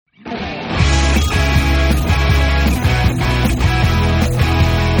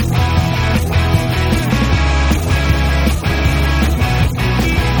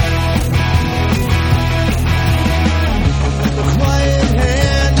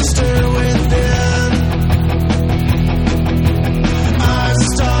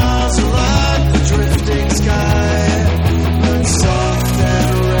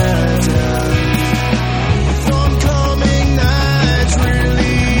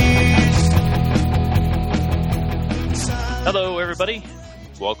Hello, everybody.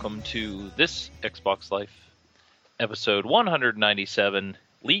 Welcome to this Xbox Life, episode 197,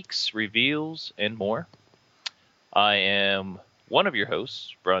 Leaks, Reveals, and More. I am one of your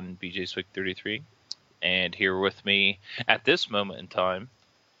hosts, Brun BJ Swick 33, and here with me at this moment in time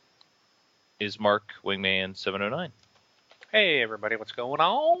is Mark Wingman 709. Hey, everybody, what's going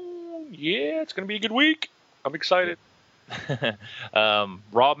on? Yeah, it's going to be a good week. I'm excited.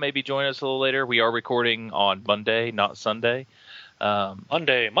 Rob may be joining us a little later. We are recording on Monday, not Sunday.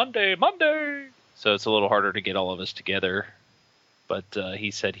 Monday. So it's a little harder to get all of us together. But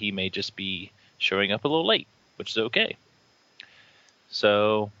he said he may just be showing up a little late, which is okay.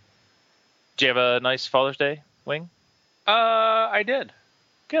 So, did you have a nice Father's Day, Wing? I did.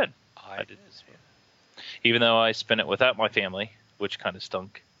 Good. I did. Even though I spent it without my family, which kind of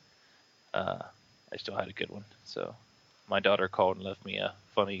stunk, I still had a good one. So my daughter called and left me a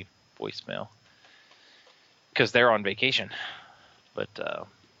funny voicemail because they're on vacation. But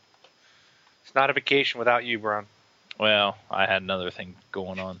it's not a vacation without you, Bron. Well, I had another thing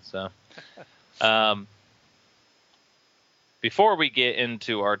going on. So before we get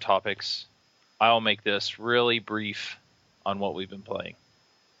into our topics, I'll make this really brief on what we've been playing.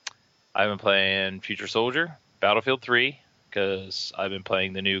 I've been playing Future Soldier, Battlefield 3, because I've been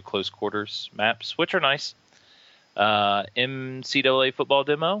playing the new Close Quarters maps, which are nice. NCAA football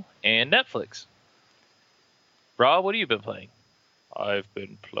demo, and Netflix. Rob, what have you been playing? I've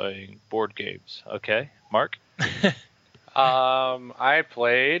been playing board games. Okay. Mark? I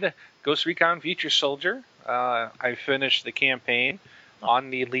played Ghost Recon Future Soldier. I finished the campaign on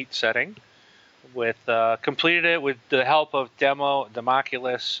the Elite setting. Completed it with the help of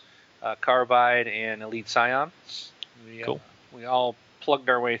Democulus, Carbide, and Elite Scion. Cool. We all plugged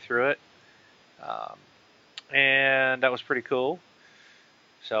our way through it. And that was pretty cool.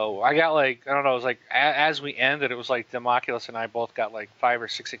 So I got it was like, as we ended, it was like Democulus and I both got like 5 or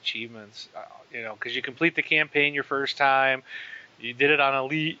 6 achievements, because you complete the campaign your first time, you did it on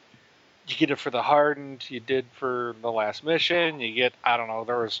Elite, you get it for the Hardened, you did for the last mission, you get,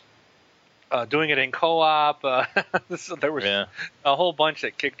 there was doing it in co-op, so there was a whole bunch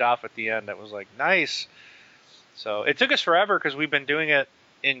that kicked off at the end that was like, nice. So it took us forever because we've been doing it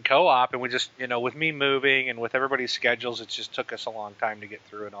in co-op, and we just, with me moving and with everybody's schedules, it just took us a long time to get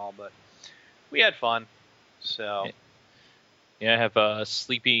through it all, but we had fun. So yeah, I have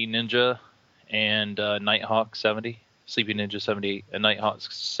Sleepy Ninja and Nighthawk 70. Sleepy Ninja 70 and Nighthawk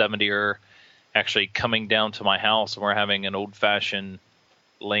 70 are actually coming down to my house, and we're having an old-fashioned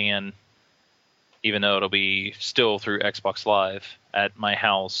LAN, even though it'll be still through Xbox Live at my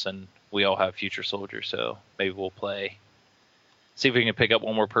house, and we all have Future Soldier, so maybe we'll play. See if we can pick up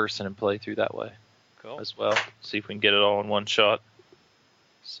one more person and play through that way. Cool. As well. See if we can get it all in one shot.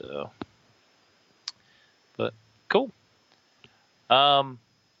 So, but cool. All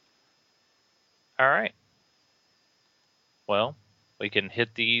right. Well, we can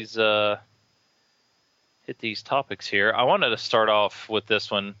hit these topics here. I wanted to start off with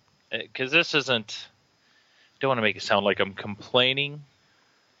this one because this isn't. Don't want to make it sound like I'm complaining.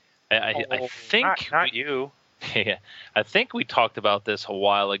 I think not you. Yeah, I think we talked about this a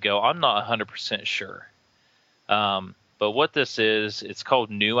while ago. I'm not 100% sure. But what this is, it's called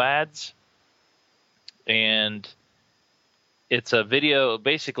New Ads. And it's a video.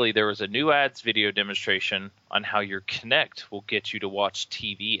 Basically, there was a New Ads video demonstration on how your Kinect will get you to watch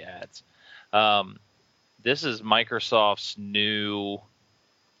TV ads. This is Microsoft's new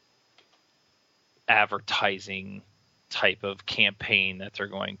advertising type of campaign that they're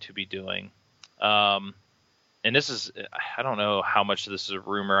going to be doing. And this is, I don't know how much of this is a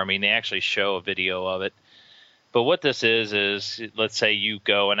rumor. I mean, they actually show a video of it. But what this is let's say you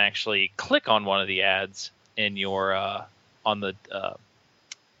go and actually click on one of the ads in your on the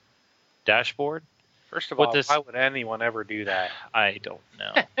dashboard. First of all, why would anyone ever do that? I don't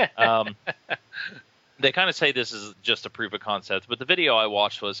know. They kind of say this is just a proof of concept, but the video I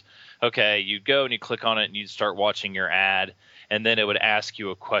watched was, okay, you go and you click on it and you start watching your ad, and then it would ask you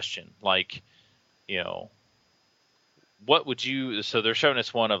a question like, what would you, so they're showing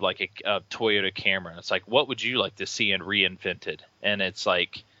us one of like a Toyota Camry. It's like, what would you like to see in reinvented? And it's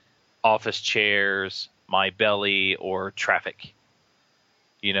like office chairs, My Belly, or traffic.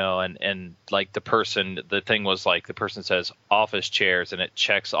 And like the thing was like the person says office chairs, and it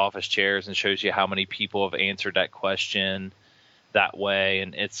checks office chairs and shows you how many people have answered that question that way.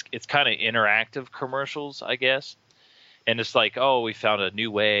 And it's kind of interactive commercials, I guess. And it's like, oh, we found a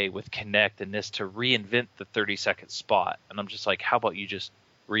new way with Kinect and this to reinvent the 30-second spot. And I'm just like, how about you just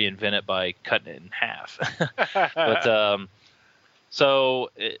reinvent it by cutting it in half? But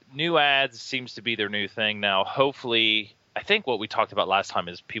So new ads seems to be their new thing now. Hopefully I think what we talked about last time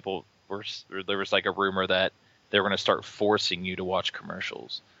is there was like a rumor that they were going to start forcing you to watch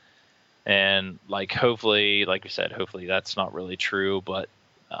commercials. And like, hopefully, like we said, hopefully that's not really true, but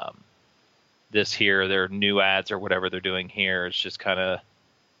this here, their new ads or whatever they're doing here is just kind of,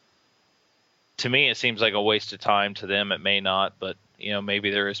 to me, it seems like a waste of time. To them, it may not, but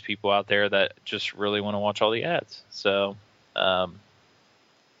maybe there is people out there that just really want to watch all the ads. So there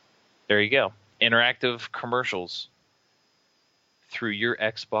you go. Interactive commercials through your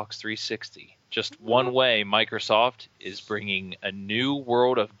Xbox 360. Just one way Microsoft is bringing a new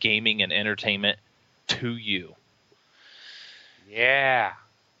world of gaming and entertainment to you. Yeah.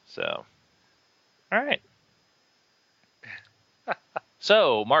 So, all right.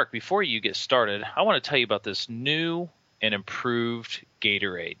 So, Mark, before you get started, I want to tell you about this new and improved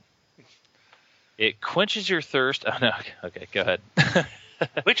Gatorade. It quenches your thirst. Oh, no. Okay, go ahead.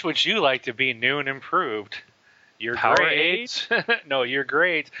 Which would you like to be new and improved? Your Powerade? No, your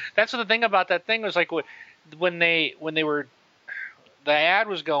grades. That's what the thing about that thing was like when they were, the ad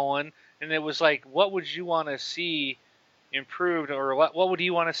was going, and it was like, what would you want to see improved, or what would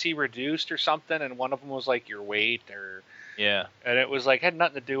you want to see reduced or something? And one of them was like your weight, or yeah, and it was like had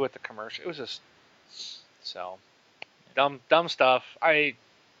nothing to do with the commercial. It was just so dumb stuff. I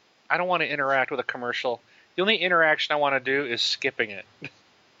don't want to interact with a commercial. The only interaction I want to do is skipping it.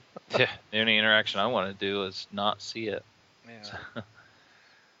 Yeah, the only interaction I want to do is not see it. Yeah.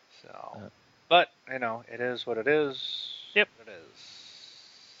 So, but it is what it is. Yep, it is.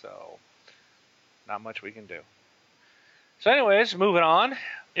 So, not much we can do. So, anyways, moving on.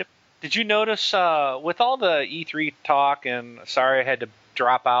 Yep. Did you notice with all the E3 talk? And sorry, I had to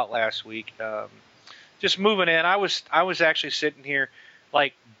drop out last week. Just moving in, I was actually sitting here,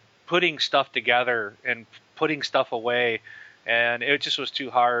 like putting stuff together and putting stuff away. And it just was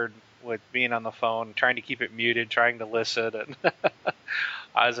too hard with being on the phone, trying to keep it muted, trying to listen. And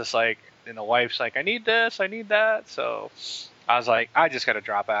I was just like, and the wife's like, I need this, I need that. So I was like, I just got to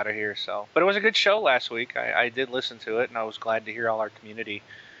drop out of here. So, but it was a good show last week. I did listen to it, and I was glad to hear all our community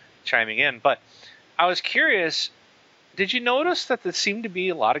chiming in. But I was curious, did you notice that there seemed to be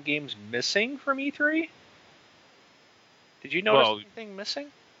a lot of games missing from E3? Did you notice anything missing?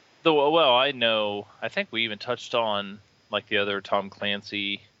 Well, I think we even touched on, like, the other Tom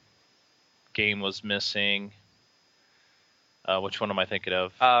Clancy game was missing. Which one am I thinking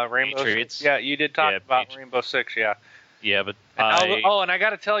of? Rainbow Patriots. Six. Yeah, you did talk about Rainbow Six, yeah. Yeah, but and I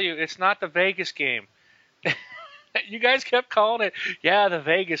got to tell you, it's not the Vegas game. You guys kept calling it, the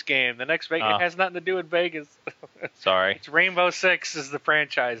Vegas game. The next Vegas has nothing to do with Vegas. Sorry. It's Rainbow Six is the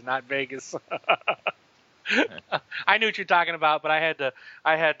franchise, not Vegas. I knew what you're talking about, but I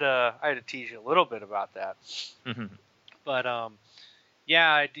had to tease you a little bit about that. Mm-hmm. But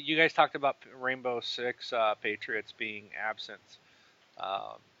yeah, you guys talked about Rainbow Six Patriots being absent.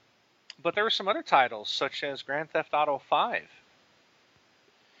 But there were some other titles, such as Grand Theft Auto 5.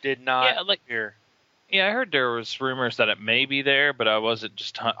 Did not appear. Yeah, I heard there was rumors that it may be there, but I wasn't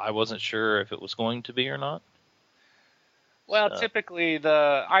sure if it was going to be or not. Well, typically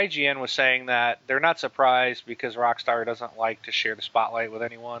the IGN was saying that they're not surprised because Rockstar doesn't like to share the spotlight with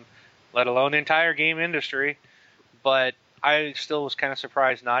anyone, let alone the entire game industry. But I still was kind of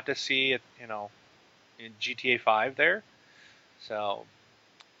surprised not to see it, in GTA 5 there. So,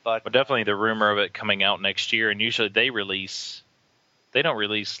 but definitely the rumor of it coming out next year, and usually they don't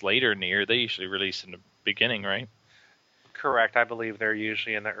release later in the year. They usually release in the beginning, right? Correct. I believe they're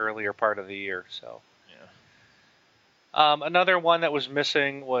usually in the earlier part of the year. So. Another one that was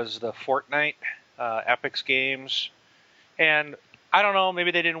missing was the Fortnite Epic's games. And I don't know,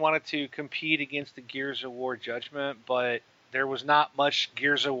 maybe they didn't want it to compete against the Gears of War Judgment, but there was not much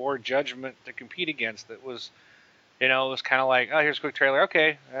Gears of War Judgment to compete against. It was, it was kind of like, oh, here's a quick trailer.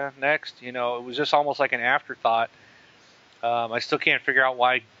 Okay, next. It was just almost like an afterthought. I still can't figure out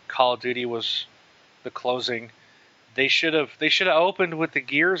why Call of Duty was the closing. They should have opened with the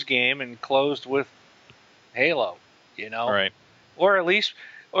Gears game and closed with Halo. Right. Or at least,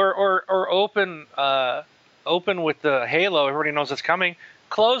 or open with the Halo. Everybody knows it's coming.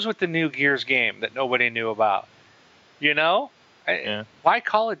 Close with the new Gears game that nobody knew about. Why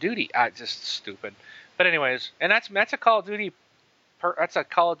Call of Duty? Just stupid. But anyways, and that's a Call of Duty. That's a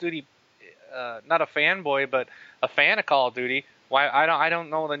Call of Duty. Not a fanboy, but a fan of Call of Duty. Why I don't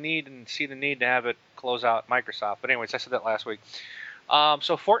know the need and see the need to have it close out Microsoft. But anyways, I said that last week.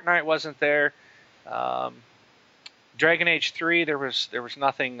 So Fortnite wasn't there. Dragon Age 3, there was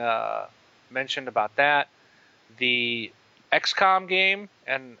nothing mentioned about that. The XCOM game,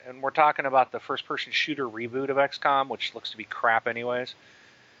 and we're talking about the first-person shooter reboot of XCOM, which looks to be crap anyways.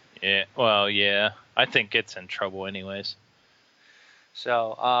 Yeah, well, yeah. I think it's in trouble anyways.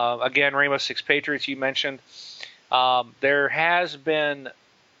 So again, Rainbow Six Patriots you mentioned. There has been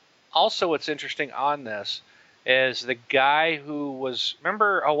also what's interesting on this is the guy who was,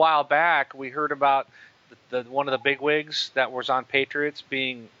 remember a while back we heard about the one of the bigwigs that was on Patriots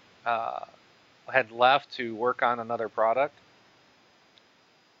being had left to work on another product.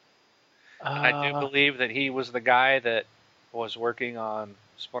 And I do believe that he was the guy that was working on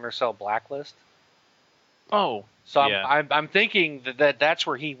Splinter Cell Blacklist. Oh, so yeah. I'm thinking that's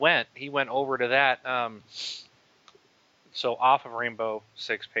where he went. He went over to that. So off of Rainbow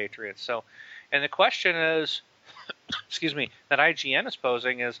Six Patriots. So, and the question is, excuse me, that IGN is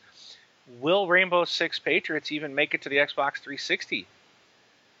posing is, will Rainbow Six Patriots even make it to the Xbox 360?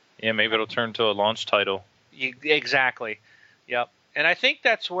 Yeah, maybe it'll turn to a launch title. Exactly. Yep. And I think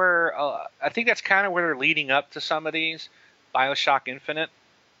that's where kind of where they're leading up to some of these. BioShock Infinite.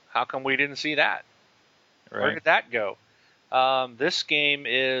 How come we didn't see that? Right. Where did that go? This game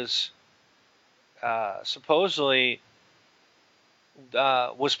is supposedly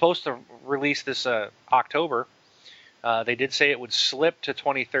was supposed to release this October. They did say it would slip to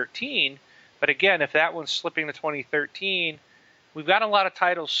 2013, but again, if that one's slipping to 2013, we've got a lot of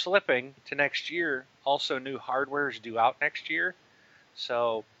titles slipping to next year. Also, new hardware is due out next year.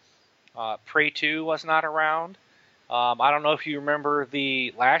 So, Prey 2 was not around. I don't know if you remember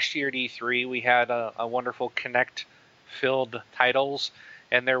the last year at E3, we had a wonderful Kinect-filled titles,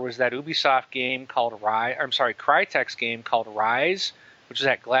 and there was that Ubisoft game called Crytek's game called Rise, which is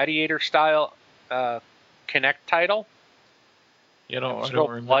that gladiator-style Kinect title. I don't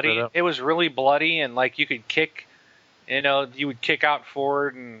remember bloody. that. It was really bloody, and like you could kick, you would kick out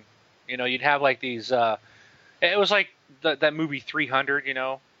forward, and you'd have like these. It was like that movie 300,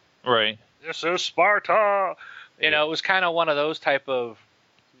 Right. This is Sparta. It was kind of one of those type of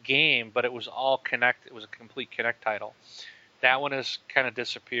game, but it was all Kinect. It was a complete Kinect title. That one has kind of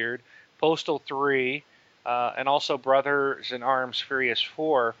disappeared. Postal 3, and also Brothers in Arms Furious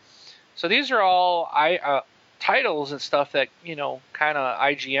 4. So these are all titles and stuff that, kind of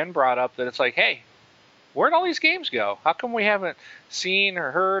IGN brought up that it's like, hey, where'd all these games go? How come we haven't seen or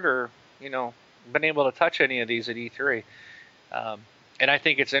heard or, been able to touch any of these at E3? And I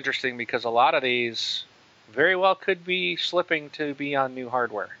think it's interesting because a lot of these very well could be slipping to be on new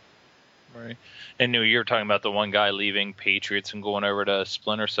hardware. Right. And you were talking about the one guy leaving Patriots and going over to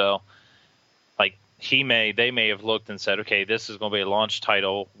Splinter Cell. Like they may have looked and said, okay, this is going to be a launch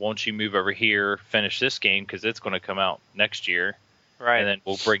title. Won't you move over here, finish this game because it's going to come out next year, right? And then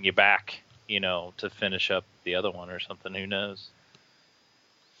we'll bring you back, to finish up the other one or something. Who knows?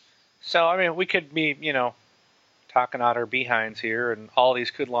 So I mean, we could be, talking out our behinds here, and all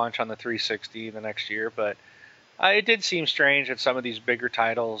these could launch on the 360 the next year. But it did seem strange that some of these bigger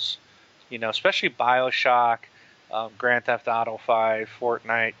titles, especially BioShock, Grand Theft Auto 5,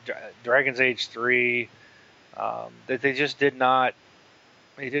 Fortnite, Dragon's Age 3, that they just didn't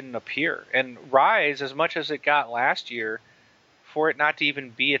appear. And Rise, as much as it got last year, for it not to even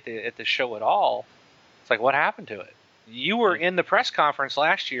be at the show at all, it's like, what happened to it? You were in the press conference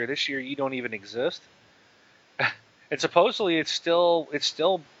last year. This year, you don't even exist. And supposedly, it's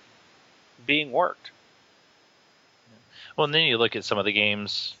still being worked. Well, and then you look at some of the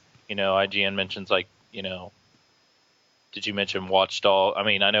games. IGN mentions like, did you mention Watch Dogs? I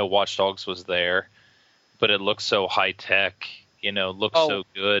mean, I know Watch Dogs was there, but it looks so high tech. Looks so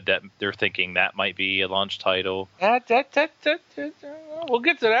good that they're thinking that might be a launch title. We'll get to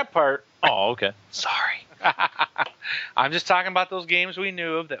that part. Oh, okay. Sorry. I'm just talking about those games we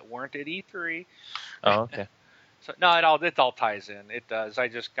knew of that weren't at E3. Oh, okay. So no, it all ties in. It does. I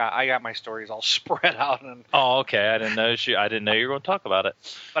got my stories all spread out. Oh, okay. I didn't know you were going to talk about it.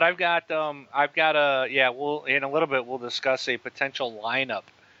 But we'll in a little bit we'll discuss a potential lineup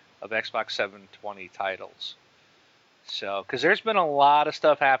of Xbox 720 titles. So, because there's been a lot of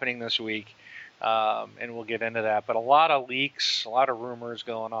stuff happening this week, and we'll get into that. But a lot of leaks, a lot of rumors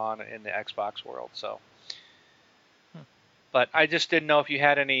going on in the Xbox world. So, but I just didn't know if you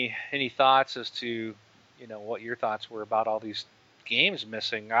had any thoughts as to, what your thoughts were about all these games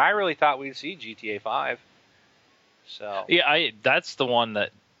missing. I really thought we'd see GTA 5. So yeah, that's the one that,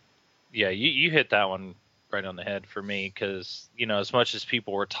 yeah, you hit that one right on the head for me because as much as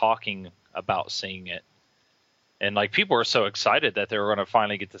people were talking about seeing it, and like people were so excited that they were going to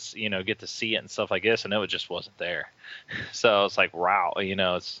finally get to see it and stuff like this, and it just wasn't there. So it's like, wow,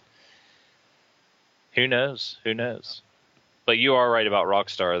 it's who knows. But you are right about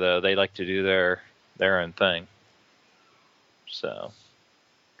Rockstar though; they like to do their own thing. So,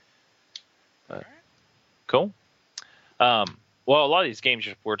 but, cool. Well, a lot of these games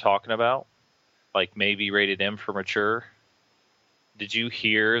we're talking about, like maybe rated M for mature, Did you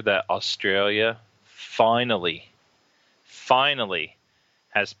hear that Australia finally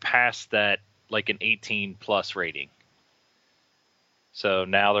has passed that like an 18 plus rating? So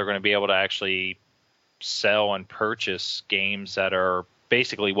now they're going to be able to actually sell and purchase games that are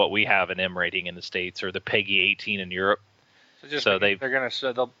basically what we have an M rating in the States or the PEGI 18 in Europe. So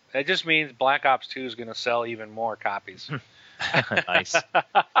it just means Black Ops 2 is going to sell even more copies. Nice.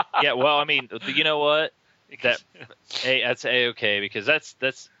 Yeah, well, I mean, you know what? That's A-okay, because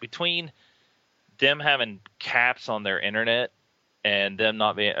that's between them having caps on their internet and them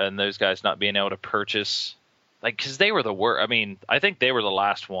not being, and those guys not being able to purchase, like, because they were the worst. I mean, I think they were the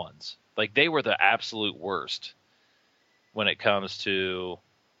last ones. Like, they were the absolute worst when it comes to,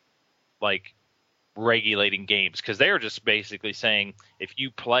 like, regulating games, because they were just basically saying if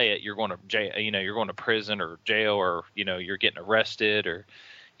you play it, you're going to jail, you're going to prison or jail, or you're getting arrested, or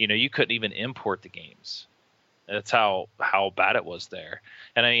you couldn't even import the games. That's how bad it was there.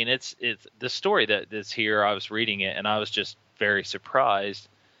 And I mean, it's the story that's here. I was reading it and I was just very surprised.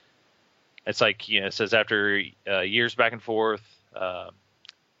 It's like, it says after years back and forth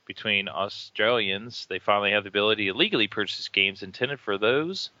between Australians, they finally have the ability to legally purchase games intended for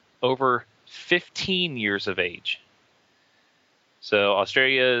those over 15 years of age. So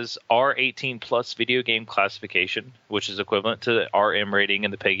Australia's R18 plus video game classification, which is equivalent to the RM rating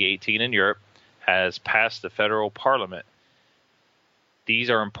in the PEGI 18 in Europe, has passed the federal parliament.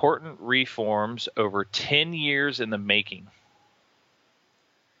 These are important reforms over 10 years in the making.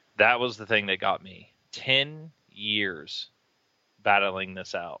 That was the thing that got me. 10 years battling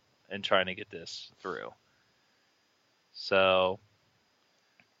this out and trying to get this through. So,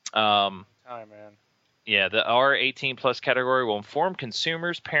 man. Yeah, the R18 plus category will inform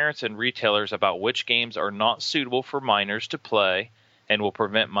consumers, parents, and retailers about which games are not suitable for minors to play and will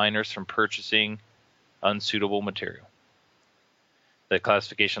prevent minors from purchasing unsuitable material. The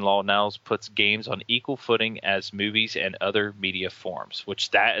classification law now puts games on equal footing as movies and other media forms,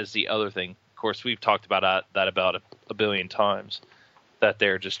 which that is the other thing. Of course, we've talked about that about a billion times. That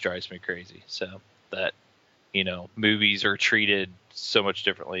there just drives me crazy. So that, movies are treated so much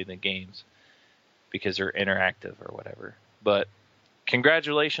differently than games because they're interactive or whatever. But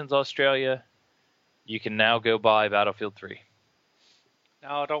congratulations, Australia. You can now go buy Battlefield 3.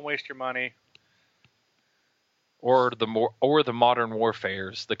 No, don't waste your money. Or the modern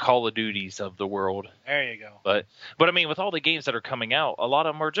warfares, the Call of Duties of the world. There you go. But I mean, with all the games that are coming out, a lot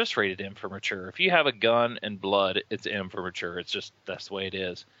of them are just rated M for mature. If you have a gun and blood, it's M for mature. It's just, that's the way it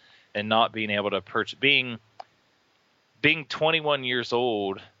is. And not being able to purchase, being 21 years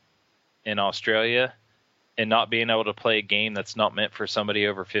old in Australia and not being able to play a game that's not meant for somebody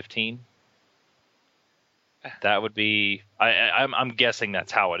over 15. That would be, I'm guessing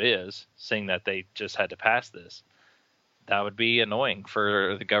that's how it is, seeing that they just had to pass this. That would be annoying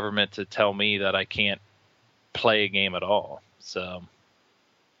for the government to tell me that I can't play a game at all. So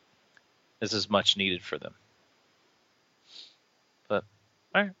this is much needed for them. But,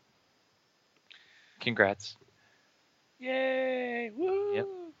 all right. Congrats. Yay! Woo! Yep.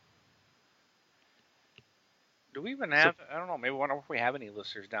 Do we even have, I don't know, maybe wonder if we have any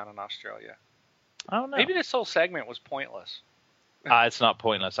listeners down in Australia. I don't know. Maybe this whole segment was pointless. It's not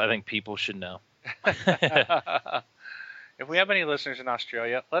pointless. I think people should know. If we have any listeners in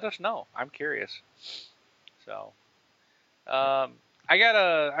Australia, let us know. I'm curious. So, I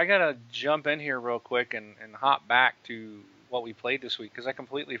gotta jump in here real quick and hop back to what we played this week, because I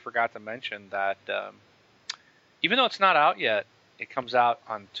completely forgot to mention that even though it's not out yet, it comes out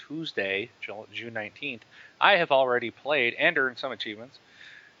on Tuesday, June 19th. I have already played and earned some achievements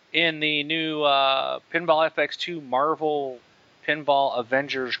in the new Pinball FX2 Marvel Pinball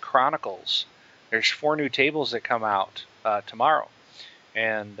Avengers Chronicles. There's 4 new tables that come out tomorrow.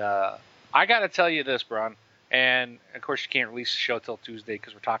 And I got to tell you this, Bron. And, of course, you can't release the show till Tuesday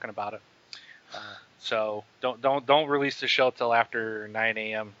because we're talking about it. So don't release the show till after 9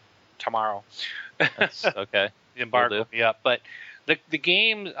 a.m. tomorrow. That's okay. The embargo. Yeah, but the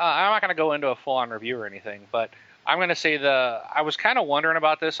game, I'm not going to go into a full-on review or anything, but I'm going to say I was kind of wondering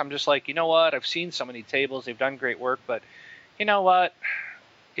about this. I'm just like, you know what? I've seen so many tables. They've done great work, but you know what?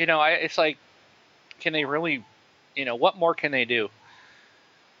 It's like, can they really, what more can they do?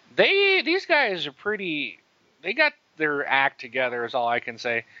 These guys are they got their act together is all I can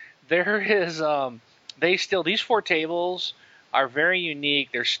say. There is, these 4 tables are very unique.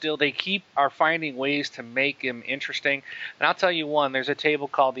 They are finding ways to make them interesting. And I'll tell you one, there's a table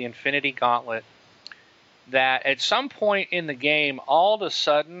called the Infinity Gauntlet that at some point in the game, all of a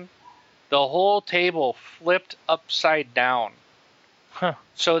sudden, the whole table flipped upside down. Huh.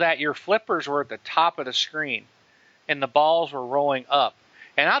 So that your flippers were at the top of the screen. and the balls were rolling up.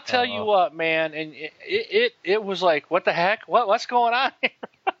 And I'll tell you what, man, and it was like, what the heck? What's going on here?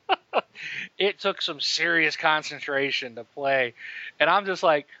 It took some serious concentration to play. And I'm just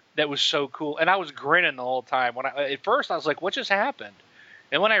like, that was so cool. And I was grinning the whole time. At first I was like, what just happened?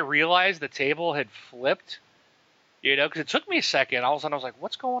 And when I realized the table had flipped, because it took me a second, all of a sudden I was like,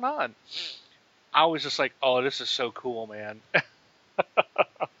 what's going on? I was just like, oh, this is so cool, man.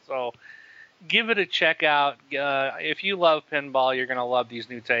 So give it a check out. If you love pinball, you're going to love these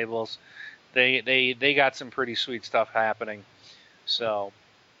new tables. They got some pretty sweet stuff happening. So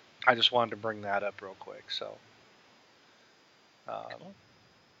I just wanted to bring that up real quick. So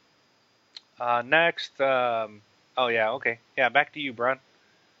next, oh yeah, okay, yeah, back to you, Brun.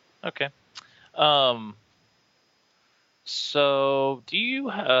 Okay. So do you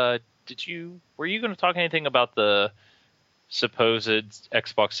were you going to talk anything about the supposed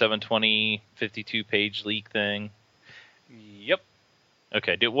Xbox 720 52-page leak thing? Yep.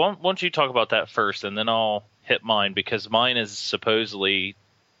 Okay. Why don't you talk about that first, and then I'll hit mine, because mine is supposedly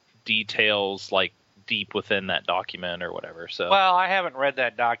details like deep within that document or whatever. So well, I haven't read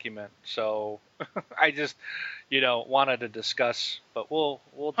that document, so I just wanted to discuss. But we'll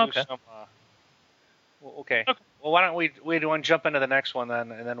do okay. some. Okay. Well, why don't we want to jump into the next one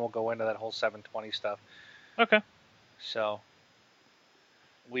then, and then we'll go into that whole 720 stuff. Okay. So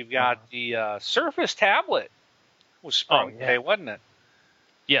we've got the Surface tablet was sprung today, wasn't it?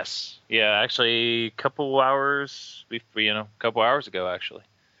 Yes. Yeah, actually, a couple hours ago, actually.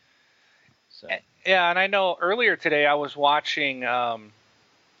 So. Yeah, and I know earlier today I was watching. I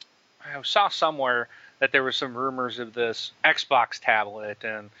saw somewhere that there were some rumors of this Xbox tablet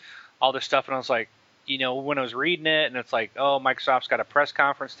and all this stuff, and I was like, when I was reading it, and it's like, oh, Microsoft's got a press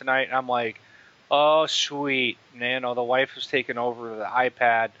conference tonight, and I'm like, oh, sweet. The wife was taking over the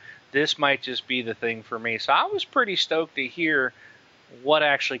iPad. This might just be the thing for me. So I was pretty stoked to hear what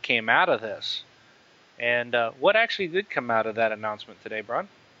actually came out of this. And what actually did come out of that announcement today, Bron?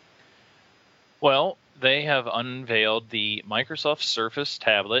 Well, they have unveiled the Microsoft Surface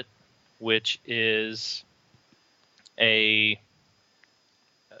tablet, which is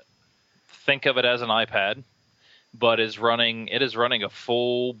think of it as an iPad, but it is running a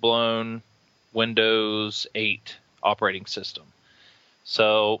full-blown Windows 8 operating system.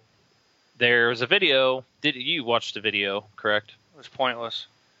 So there's a video. You watched the video, correct? It was pointless.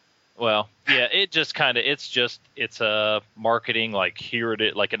 Well, yeah, it's a marketing, like here it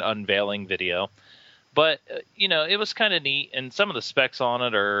is, like an unveiling video. But it was kind of neat, and some of the specs on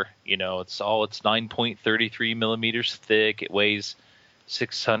it are, it's 9.33 millimeters thick. It weighs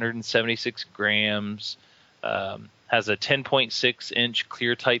 676 grams. Has a 10.6 inch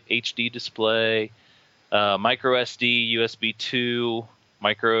clear type HD display, micro SD, USB 2,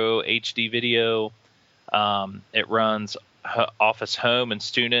 micro HD video. It runs Office Home and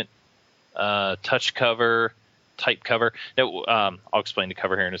Student, touch cover, type cover. No, I'll explain the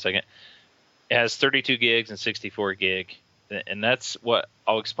cover here in a second. It has 32 gigs and 64 gig. And that's what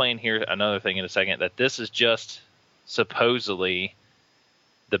I'll explain here. Another thing in a second, that this is just supposedly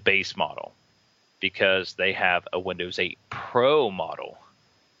the base model, because they have a Windows 8 Pro model,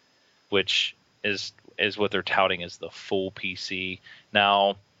 which is what they're touting as the full PC.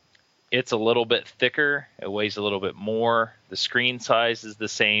 Now, it's a little bit thicker. It weighs a little bit more. The screen size is the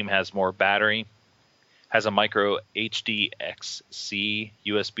same, has more battery, has a micro HDXC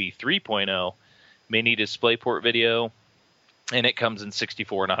USB 3.0 mini DisplayPort video, and it comes in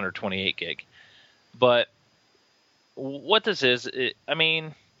 64 and 128 gig. But what this is,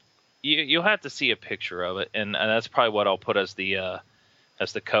 you'll have to see a picture of it, and that's probably what I'll put as the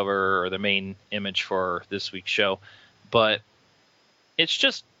cover or the main image for this week's show. But it's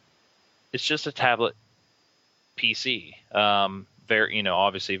just a tablet PC. Very,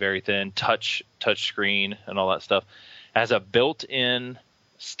 obviously very thin, touch screen and all that stuff. It has a built-in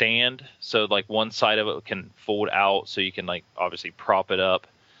stand, so like one side of it can fold out, so you can obviously prop it up.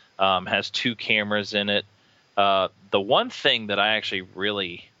 Has two cameras in it. The one thing that I actually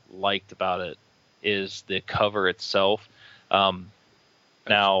really liked about it is the cover itself.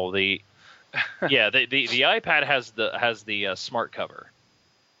 Now the iPad has the smart cover,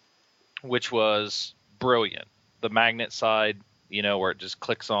 which was brilliant. The magnet side, where it just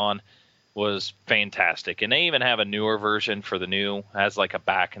clicks on, was fantastic. And they even have a newer version for the new, has like a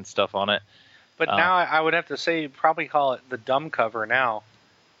back and stuff on it. But now I would have to say probably call it the dumb cover now.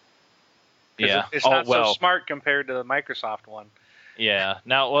 Yeah, it's not so smart compared to the Microsoft one. Yeah.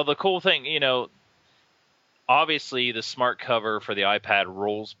 Now, the cool thing, obviously the smart cover for the iPad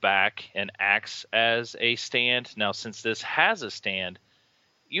rolls back and acts as a stand. Now, since this has a stand,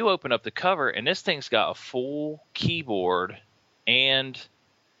 you open up the cover, and this thing's got a full keyboard and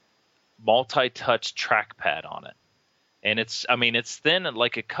multi-touch trackpad on it. And it's thin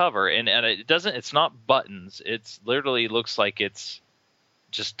like a cover, and it's not buttons. It's literally looks like it's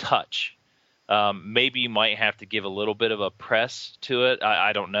just touch. Maybe you might have to give a little bit of a press to it.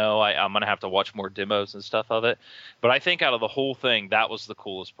 I don't know. I'm going to have to watch more demos and stuff of it. But I think out of the whole thing, that was the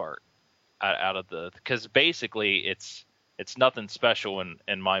coolest part. Because basically it's nothing special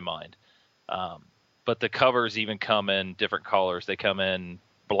in my mind. But the covers even come in different colors. They come in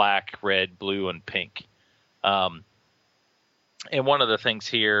black, red, blue, and pink. And one of the things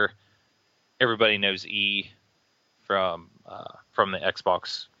here, everybody knows E from the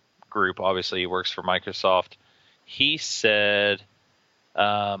Xbox group. Obviously, he works for Microsoft. He said,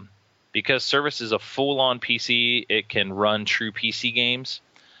 because Surface is a full-on PC, it can run true PC games.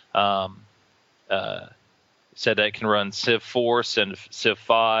 Said that it can run Civ 4, Civ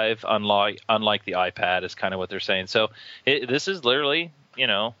 5, unlike the iPad, is kind of what they're saying. So this is literally,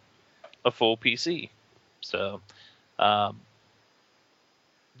 a full PC. So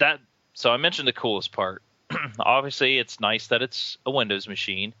So I mentioned the coolest part. Obviously, it's nice that it's a Windows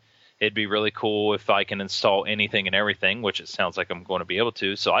machine. It'd be really cool if I can install anything and everything, which it sounds like I'm going to be able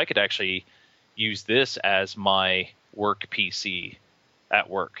to. So I could actually use this as my work PC at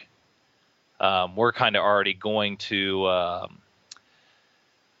work. We're kind of already going to, I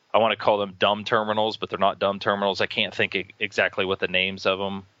want to call them dumb terminals, but they're not dumb terminals. I can't think exactly what the names of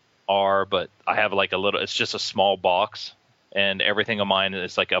them are, but I have like it's just a small box. And everything of mine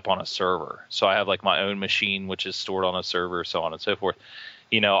is like up on a server. So I have like my own machine, which is stored on a server, so on and so forth.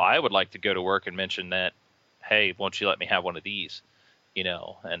 I would like to go to work and mention that, hey, won't you let me have one of these,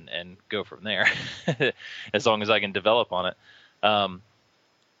 and go from there, as long as I can develop on it.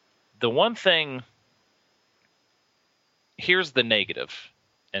 The one thing, here's the negative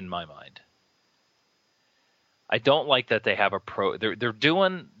in my mind. I don't like that they have a pro. They're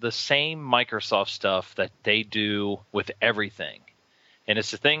doing the same Microsoft stuff that they do with everything, and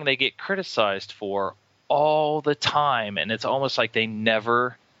it's the thing they get criticized for all the time. And it's almost like they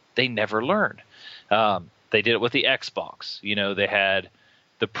never learn. They did it with the Xbox. They had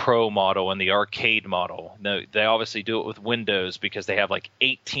the Pro model and the arcade model. No, they obviously do it with Windows because they have like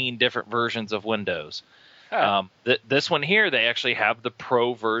 18 different versions of Windows. Huh. This one here, they actually have the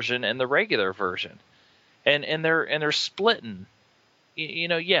Pro version and the regular version. And they're splitting.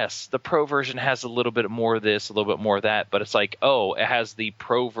 Yes, the Pro version has a little bit more of this, a little bit more of that, but it's like, it has the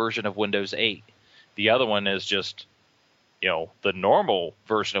Pro version of Windows 8. The other one is just, the normal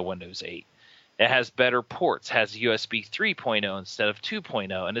version of Windows 8. It has better ports, has USB 3.0 instead of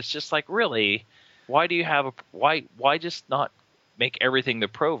 2.0, and it's just like, really, why do you have why just not make everything the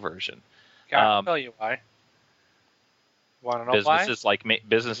Pro version? I'll tell you why. Want to know why?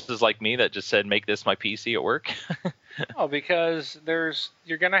 Businesses like me that just said, make this my PC at work. No, because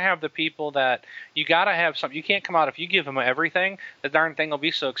you're going to have the people that you got to have something. You can't come out if you give them everything. The darn thing will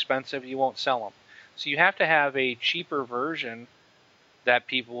be so expensive you won't sell them. So you have to have a cheaper version that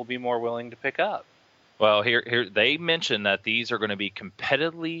people will be more willing to pick up. Well, here they mentioned that these are going to be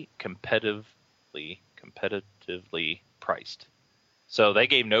competitively priced. So they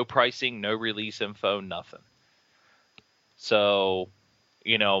gave no pricing, no release info, nothing. So,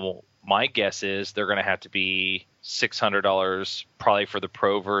 my guess is they're going to have to be $600 probably for the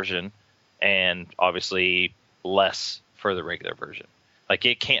Pro version, and obviously less for the regular version. Like,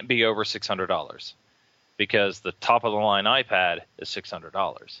 it can't be over $600 because the top of the line iPad is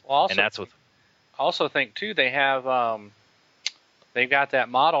 $600. Well, and that's what. Also think too, they have they've got that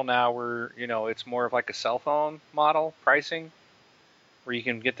model now where it's more of like a cell phone model pricing, where you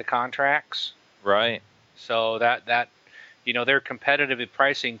can get the contracts. Right. So that their competitive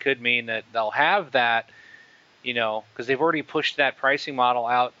pricing could mean that they'll have that, because they've already pushed that pricing model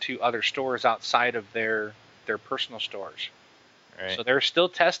out to other stores outside of their personal stores. Right. So they're still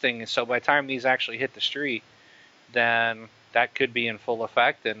testing. So by the time these actually hit the street, then that could be in full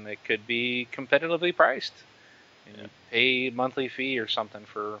effect, and it could be competitively priced. Pay a monthly fee or something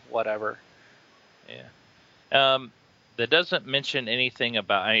for whatever. Yeah. That doesn't mention anything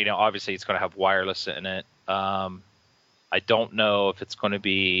about, obviously it's going to have wireless in it. I don't know if it's going to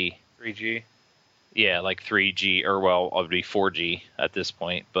be 3G. Yeah, like 3G, or it would be 4G at this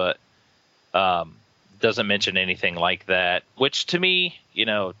point, but doesn't mention anything like that, which to me,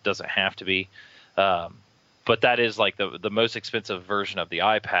 doesn't have to be. But that is like the most expensive version of the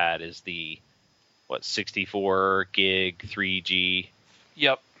iPad is the 64 gig 3G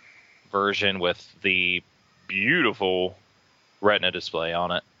version with the beautiful Retina display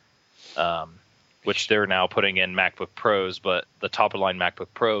on it. which they're now putting in MacBook Pros, but the top of the line MacBook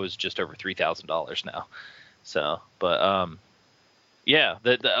Pro is just over $3,000 now. So, but yeah,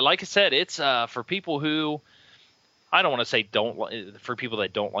 like I said, it's for people who, I don't want to say for people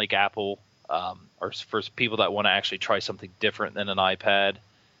that don't like Apple, or for people that want to actually try something different than an iPad.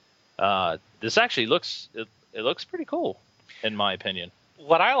 This actually looks pretty cool, in my opinion.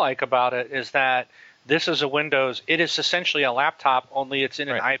 What I like about it is that this is it is essentially a laptop, only it's in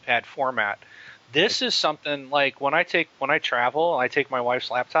an iPad format. This is something like when I travel, I take my wife's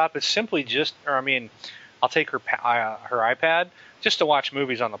laptop. It's simply I'll take her iPad just to watch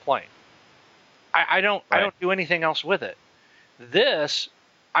movies on the plane. I don't do anything else with it. This,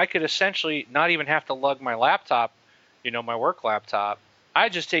 I could essentially not even have to lug my laptop, my work laptop. I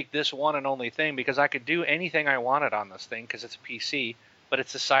just take this one and only thing because I could do anything I wanted on this thing because it's a PC, but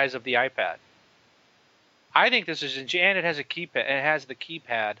it's the size of the iPad. I think this is, and it has a keypad. It has the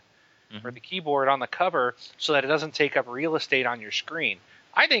keypad or the keyboard on the cover so that it doesn't take up real estate on your screen.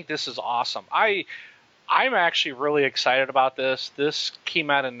 I think this is awesome. I'm actually really excited about this. This came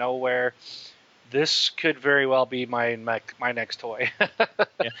out of nowhere. This could very well be my next toy.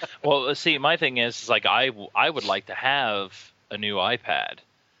 Yeah. Well, see, my thing is like I would like to have a new iPad,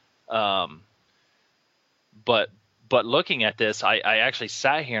 but looking at this, I actually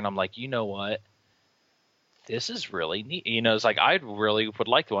sat here and I'm like, you know what? This is really neat. It's like I really would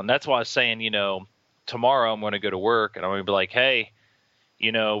like one. That's why I was saying, tomorrow I'm going to go to work and I'm going to be like, hey,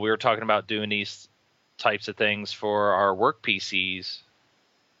 we were talking about doing these types of things for our work PCs.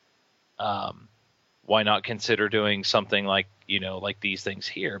 Why not consider doing something like these things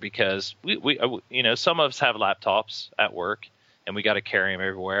here? Because we some of us have laptops at work and we got to carry them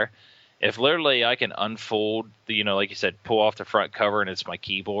everywhere. If literally I can unfold like you said, pull off the front cover and it's my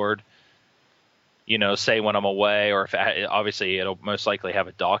keyboard, say when I'm away, or if obviously it'll most likely have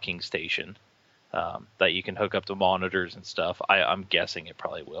a docking station that you can hook up to monitors and stuff. I'm guessing it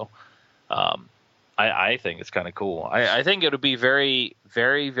probably will. I think it's kind of cool. I think it would be very,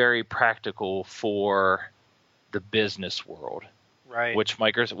 very, very practical for the business world, right? Which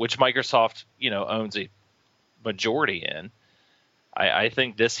Microsoft, owns a majority in. I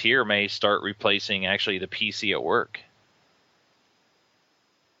think this here may start replacing actually the PC at work.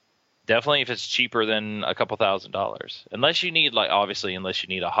 Definitely, if it's cheaper than a couple $1,000s, unless you need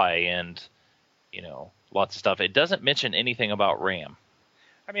a high end, lots of stuff. It doesn't mention anything about RAM.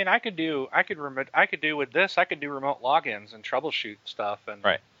 I could do with this. I could do remote logins and troubleshoot stuff. And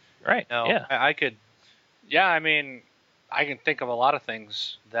right. Yeah, I could. Yeah, I can think of a lot of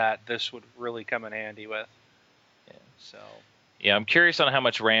things that this would really come in handy with. Yeah. So. Yeah, I'm curious on how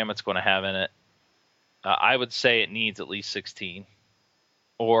much RAM it's going to have in it. I would say it needs at least 16,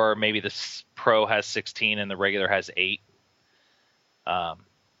 or maybe the Pro has 16 and the regular has 8.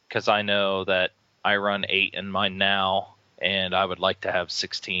 Because I know that I run 8 in mine now. And I would like to have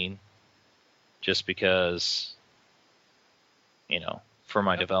 16 just because, for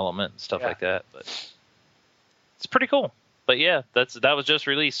my development and stuff like that. But it's pretty cool. But yeah, that was just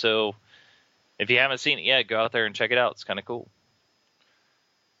released. So if you haven't seen it yet, go out there and check it out. It's kind of cool.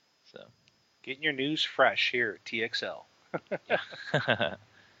 So getting your news fresh here at TXL. All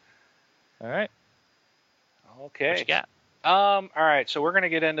right. Okay. What you got? All right. So we're going to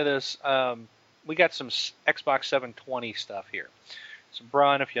get into this. We got some Xbox 720 stuff here. So,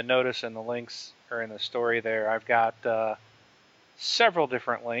 Brian, if you notice in the links or in the story there, I've got several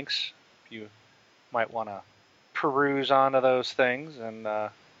different links. You might want to peruse onto those things and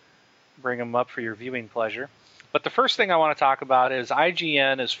bring them up for your viewing pleasure. But the first thing I want to talk about is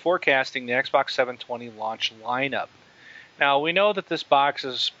IGN is forecasting the Xbox 720 launch lineup. Now, we know that this box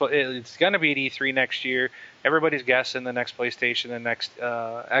it's going to be at E3 next year. Everybody's guessing the next PlayStation, the next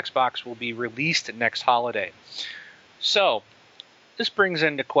Xbox will be released next holiday. So, this brings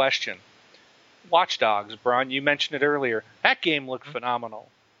into question Watch Dogs. Brian, you mentioned it earlier. That game looked phenomenal.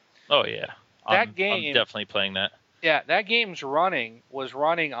 Oh, yeah. I'm definitely playing that. Yeah, that game's was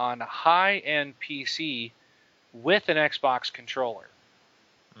running on high-end PC with an Xbox controller.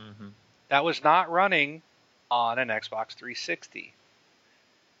 Mm-hmm. That was not running on an Xbox 360.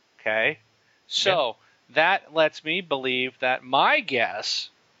 Okay? So, that lets me believe that my guess,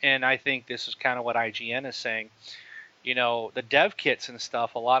 and I think this is kind of what IGN is saying, the dev kits and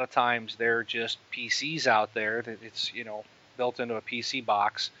stuff, a lot of times they're just PCs out there. It's, built into a PC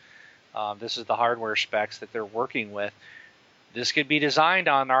box. This is the hardware specs that they're working with. This could be designed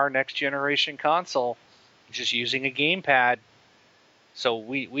on our next generation console just using a gamepad. So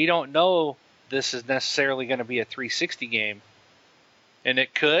we don't know this is necessarily going to be a 360 game. And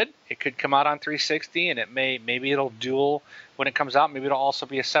it could come out on 360, and maybe it'll dual when it comes out. Maybe it'll also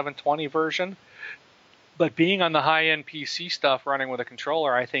be a 720 version. But being on the high-end PC stuff running with a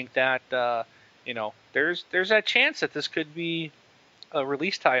controller, I think that there's that chance that this could be a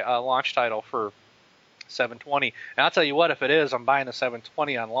launch title for 720. And I'll tell you what, if it is, I'm buying the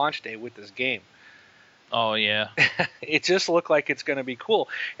 720 on launch day with this game. Oh yeah. It just looked like it's going to be cool.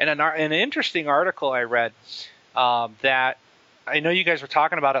 And an interesting article I read that I know you guys were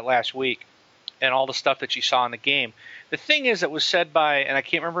talking about it last week, and all the stuff that you saw in the game. The thing is, it was said by, and I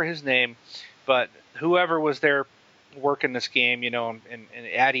can't remember his name, but whoever was there working this game, and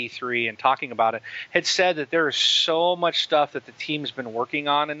at E3 and talking about it, had said that there is so much stuff that the team's been working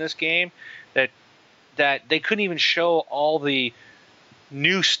on in this game that they couldn't even show all the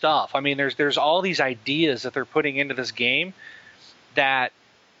new stuff. I mean, there's all these ideas that they're putting into this game that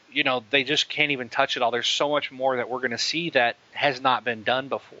they just can't even touch it all. There's so much more that we're going to see that has not been done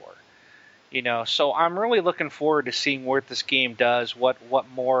before. So I'm really looking forward to seeing what this game does, what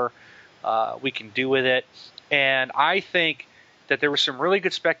more we can do with it. And I think that there was some really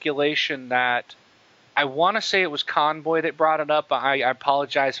good speculation that I want to say it was Conboy that brought it up. I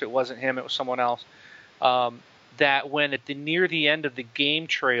apologize if it wasn't him, it was someone else. That when near the end of the game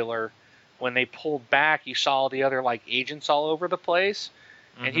trailer, when they pulled back, you saw all the other agents all over the place.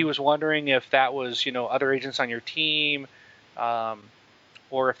 Mm-hmm. And he was wondering if that was, other agents on your team,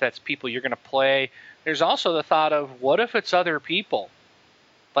 or if that's people you're going to play. There's also the thought of, what if it's other people?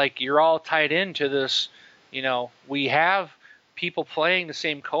 You're all tied into this, we have people playing the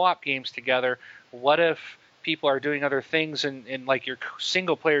same co-op games together. What if people are doing other things in your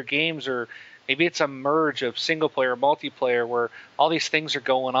single-player games, or maybe it's a merge of single-player, multiplayer, where all these things are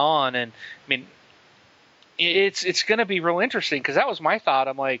going on. And, I mean, it's going to be real interesting, because that was my thought.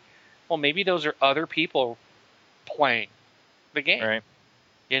 I'm like, well, maybe those are other people playing the game. Right.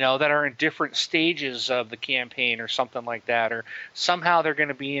 That are in different stages of the campaign or something like that, or somehow they're going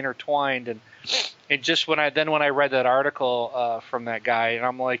to be intertwined. And just when I read that article from that guy, and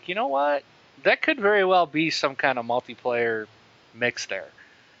I'm like, you know what? That could very well be some kind of multiplayer mix there.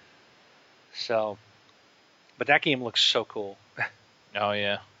 So, but that game looks so cool. Oh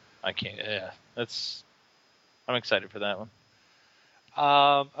yeah, I can't. Yeah, I'm excited for that one.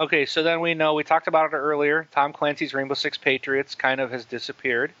 Okay, so then we talked about it earlier. Tom Clancy's Rainbow Six Patriots kind of has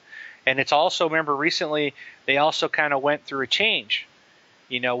disappeared. And it's also, remember, recently they also kind of went through a change.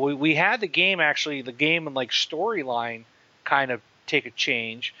 We had the game and storyline kind of take a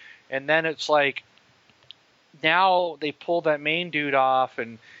change. And then it's now they pulled that main dude off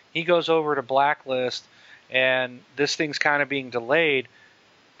and he goes over to Blacklist, and this thing's kind of being delayed.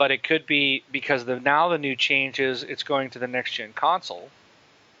 But it could be because now the new change is it's going to the next-gen console.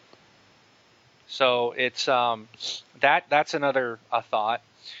 So it's that's another thought.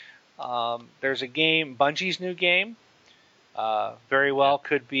 There's a game, Bungie's new game. Very well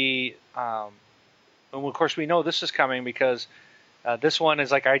could be, and of course we know this is coming because this one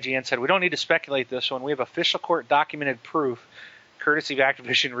is, like IGN said, we don't need to speculate this one. We have official court documented proof, courtesy of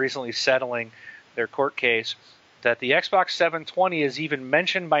Activision recently settling their court case, that the Xbox 720 is even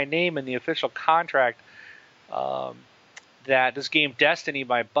mentioned by name in the official contract, that this game Destiny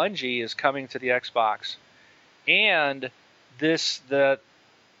by Bungie is coming to the Xbox. And it says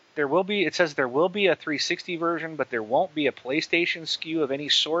there will be a 360 version, but there won't be a PlayStation SKU of any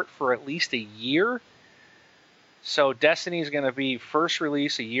sort for at least a year. So Destiny is going to be first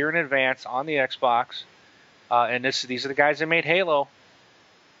release a year in advance on the Xbox. And these are the guys that made Halo.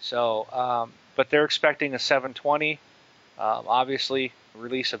 So, but they're expecting a 720, obviously,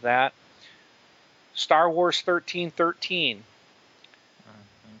 release of that. Star Wars 1313.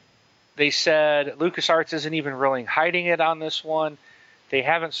 Mm-hmm. They said LucasArts isn't even really hiding it on this one. They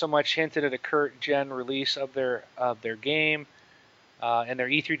haven't so much hinted at a current gen release of their game. And their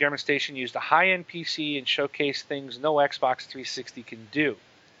E3 demonstration used a high-end PC and showcased things no Xbox 360 can do.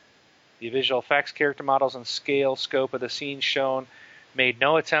 The visual effects, character models, and scope of the scenes shown made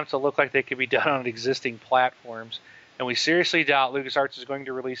no attempt to look like they could be done on existing platforms, and we seriously doubt LucasArts is going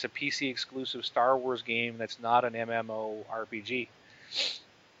to release a PC-exclusive Star Wars game that's not an MMORPG.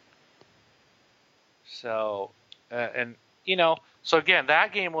 So, so again,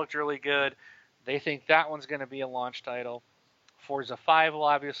 that game looked really good. They think that one's going to be a launch title. Forza 5 will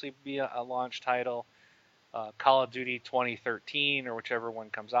obviously be a launch title. Call of Duty 2013, or whichever one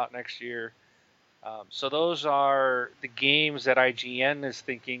comes out next year. So those are the games that IGN is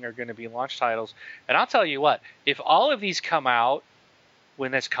thinking are going to be launch titles. And I'll tell you what, if all of these come out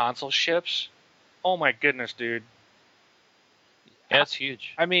when this console ships, oh my goodness, dude. Yeah, that's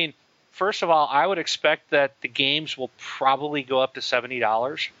huge. I mean, first of all, I would expect that the games will probably go up to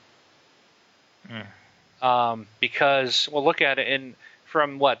 $70. Because, well, look at it. And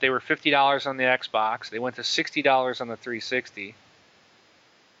from what? They were $50 on the Xbox. They went to $60 on the 360.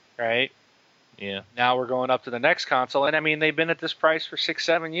 Right? Yeah. Now we're going up to the next console. And I mean, they've been at this price for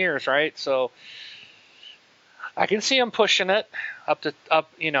 6-7 years, right? So I can see them pushing it up,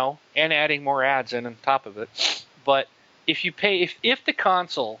 and adding more ads in on top of it. But if you pay, if the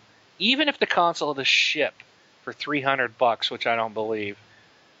console, even if the console to ship for $300, which I don't believe,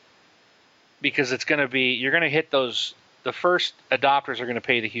 because it's going to be, you're going to hit those, the first adopters are going to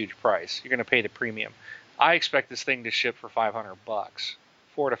pay the huge price. You're going to pay the premium. I expect this thing to ship for $500,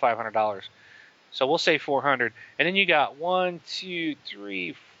 $400 to $500. So we'll say 400, and then you got 1, 2,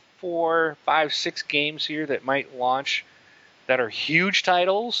 3, 4, 5, 6 games here that might launch that are huge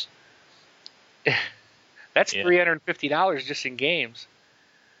titles. That's $350 just in games.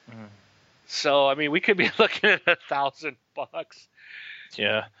 Mm. So I mean, we could be looking at $1,000.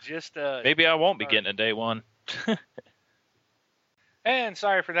 Yeah. Just maybe I won't be getting a day one. And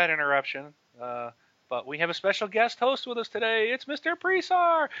sorry for that interruption. But we have a special guest host with us today. It's Mr.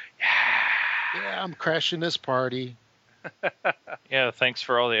 Presar. Yeah, I'm crashing this party. Yeah, thanks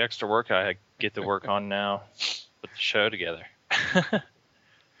for all the extra work I get to work on now. Put the show together.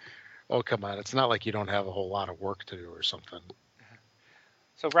 Oh, come on. It's not like you don't have a whole lot of work to do or something.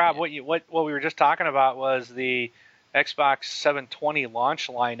 So, Rob, what we were just talking about was the Xbox 720 launch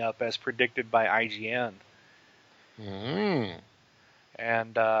lineup as predicted by IGN.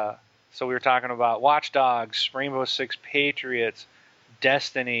 And so we were talking about Watch Dogs, Rainbow Six Patriots,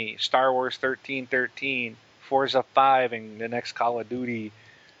 Destiny, Star Wars 1313, Forza 5, and the next Call of Duty,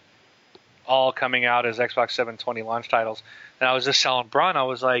 all coming out as Xbox 720 launch titles. And I was just telling Brun, I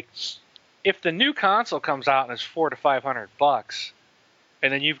was like, if the new console comes out and it's $400 to $500,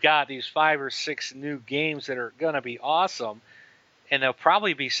 and then you've got these 5 or 6 new games that are going to be awesome, and they'll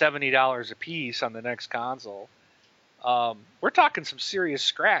probably be $70 a piece on the next console. We're talking some serious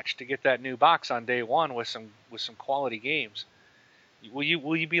scratch to get that new box on day one with some quality games. Will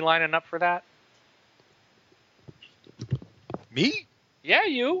you be lining up for that? Me? Yeah,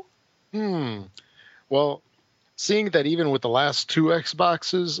 you. Well, seeing that even with the last 2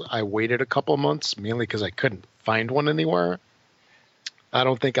 Xboxes, I waited a couple months, mainly because I couldn't find one anywhere. I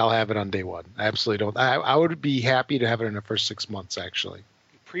don't think I'll have it on day one. I absolutely don't. I would be happy to have it in the first 6 months, actually.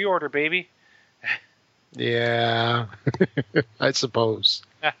 Pre-order, baby. Yeah, I suppose.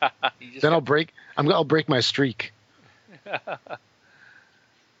 Then I'll break my streak.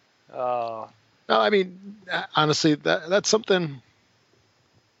 No, I mean, honestly, that's something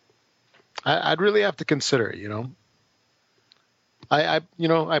I'd really have to consider. I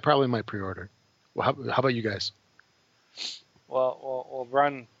probably might pre-order. Well, how about you guys? Well,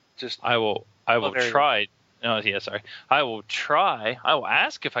 Run just. I will try. Oh, yeah, sorry. I will try. I will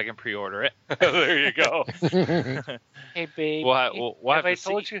ask if I can pre-order it. There you go. Hey, babe. We'll have I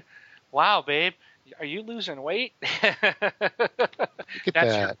told you? Wow, babe. Are you losing weight? Look at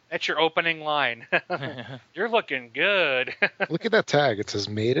that. That's your opening line. You're looking good. Look at that tag. It says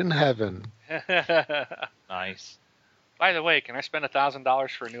 "Made in Heaven." Nice. By the way, can I spend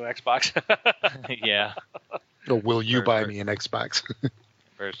 $1,000 for a new Xbox? Yeah. Or will you buy me an Xbox?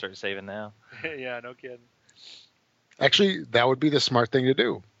 Better start saving now. Yeah, no kidding. Actually, that would be the smart thing to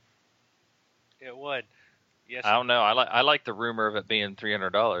do. It would. Yes. I don't know. I like the rumor of it being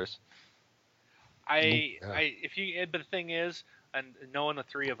 $300. But the thing is, and knowing the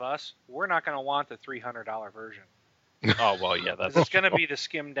three of us, we're not going to want the $300 version. Oh well, yeah, that's. It's going to be the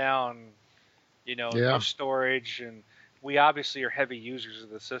skim down, no storage, and we obviously are heavy users of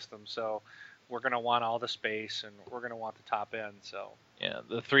the system, so we're going to want all the space, and we're going to want the top end. So yeah,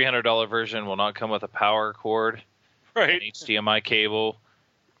 the $300 version will not come with a power cord, right? An HDMI cable,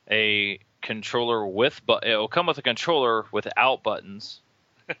 a controller it will come with a controller without buttons.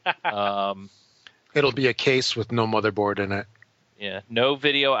 It'll be a case with no motherboard in it. Yeah, no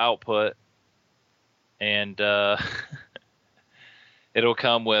video output, and it'll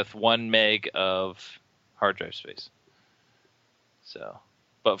come with 1 meg of hard drive space. So,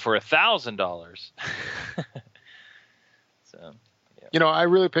 but for $1,000, so yeah. I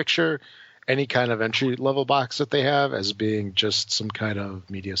really picture any kind of entry level box that they have as being just some kind of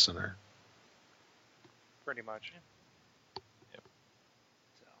media center. Pretty much. Yep.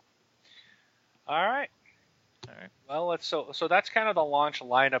 So, all right. Well, so that's kind of the launch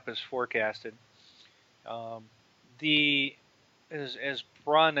lineup as forecasted. As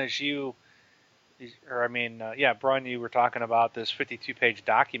Brun, Brun, you were talking about this 52-page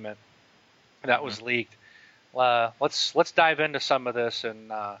document that was leaked. Let's dive into some of this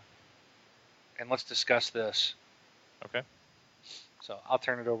and let's discuss this. Okay. So I'll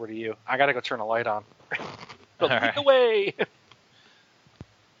turn it over to you. I got to go turn the light on. Lead right. away.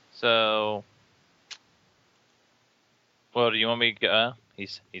 So, well, do you want me to go?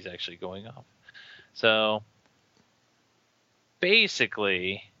 He's actually going off. So,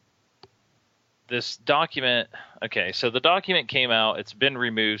 basically, this document. Okay, so the document came out. It's been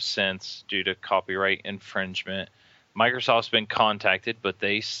removed since due to copyright infringement. Microsoft's been contacted, but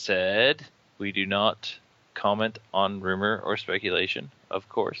they said we do not comment on rumor or speculation, of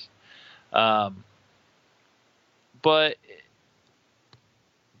course. But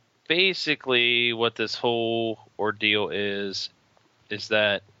basically what this whole ordeal is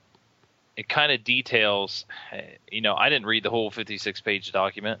that it kind of details, I didn't read the whole 56-page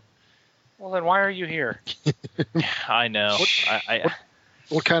document. Well, then why are you here? I know.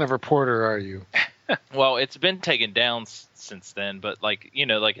 What kind of reporter are you? Well, it's been taken down since then, but like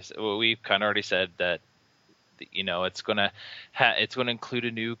I said, we've kind of already said that, it's going to include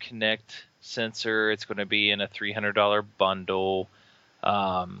a new Kinect sensor. It's going to be in a $300 bundle.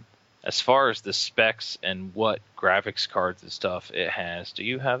 As far as the specs and what graphics cards and stuff it has, do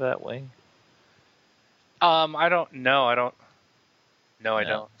you have that, Wing? I don't know. I don't. No, I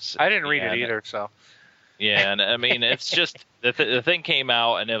don't. I didn't read it either, so. Yeah, and I mean, it's just the thing came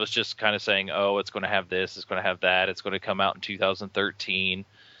out, and it was just kind of saying, oh, it's going to have this, it's going to have that, it's going to come out in 2013.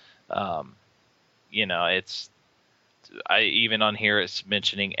 Even on here it's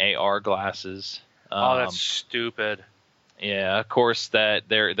mentioning AR glasses. Oh, that's stupid. Yeah, of course that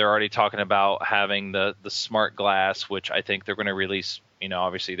they're already talking about having the smart glass, which I think they're going to release.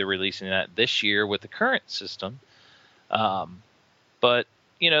 Obviously they're releasing that this year with the current system. But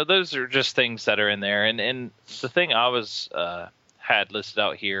those are just things that are in there. And the thing I was had listed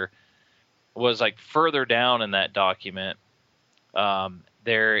out here was like further down in that document.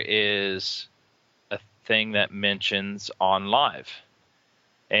 There is a thing that mentions OnLive.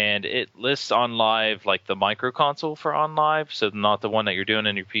 And it lists OnLive like the micro console for OnLive, so not the one that you're doing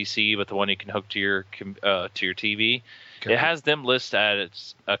in your PC, but the one you can hook to your TV. Okay. It has them listed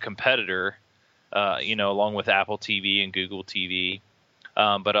as a competitor, along with Apple TV and Google TV.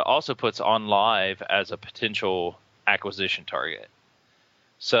 But it also puts OnLive as a potential acquisition target.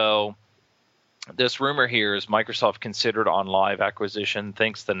 So this rumor here is Microsoft considered OnLive acquisition,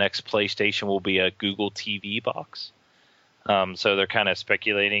 thinks the next PlayStation will be a Google TV box. So they're kind of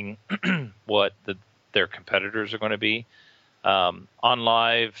speculating what their competitors are going to be.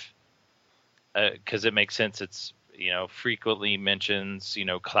 OnLive, because it makes sense. It's, frequently mentions,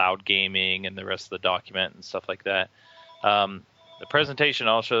 cloud gaming and the rest of the document and stuff like that. The presentation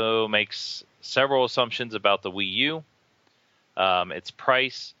also makes several assumptions about the Wii U, its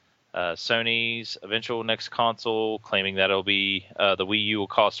price, Sony's eventual next console, claiming that it'll be the Wii U will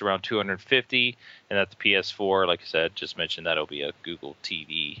cost around $250, and that the PS4, like I said, just mentioned that it'll be a Google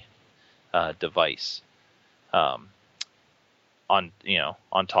TV device, on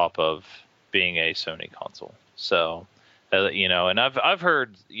top of being a Sony console. So, and I've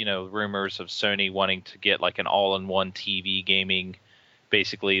heard rumors of Sony wanting to get like an all-in-one TV gaming.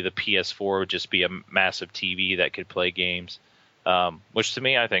 Basically, the PS4 would just be a massive TV that could play games, which to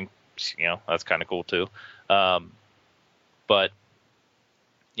me I think. That's kind of cool too. But,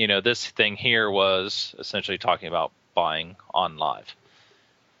 this thing here was essentially talking about buying OnLive.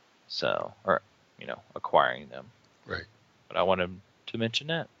 So, or, acquiring them. Right. But I wanted to mention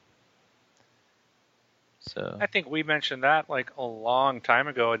that. So I think we mentioned that like a long time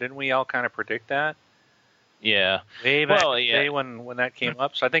ago. Didn't we all kind of predict that? Yeah. Way back in the day when that came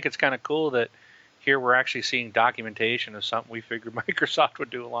up. So I think it's kind of cool that here we're actually seeing documentation of something we figured Microsoft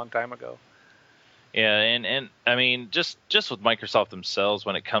would do a long time ago. Yeah, and I mean, just with Microsoft themselves,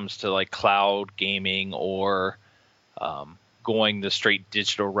 when it comes to like cloud gaming or going the straight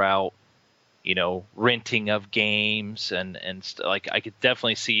digital route, renting of games and like I could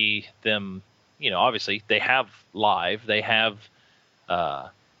definitely see them. Obviously they have Live, they have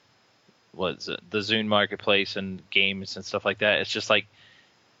the Zune Marketplace and games and stuff like that. It's just like.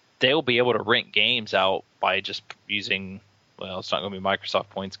 They'll be able to rent games out by just using, well, it's not going to be Microsoft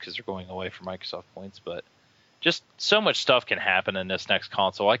points because they're going away from Microsoft points, but just so much stuff can happen in this next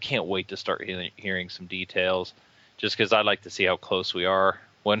console. I can't wait to start hearing some details just because I like to see how close we are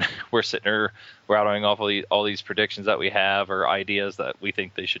when we're sitting there rattling off all these predictions that we have or ideas that we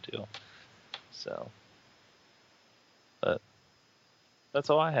think they should do. So, but that's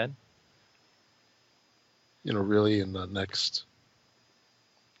all I had. Really in the next...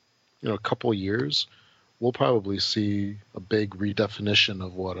 a couple years, we'll probably see a big redefinition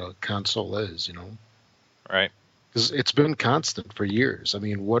of what a console is, Right. Because it's been constant for years. I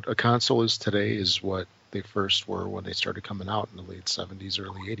mean, what a console is today is what they first were when they started coming out in the late 70s,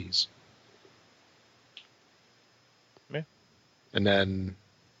 early 80s. Yeah. And then,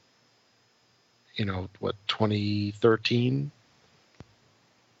 2013.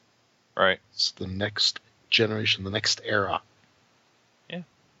 Right. It's the next generation, the next era. Yeah.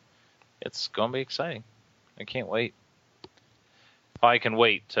 It's going to be exciting. I can't wait. I can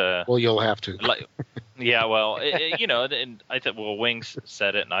wait to. Well, you'll have to. Yeah, well, and I think Wings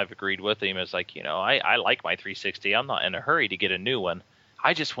said it, and I've agreed with him. It's like, I like my 360. I'm not in a hurry to get a new one.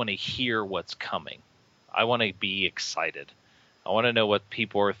 I just want to hear what's coming. I want to be excited. I want to know what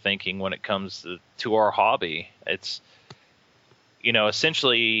people are thinking when it comes to our hobby. It's,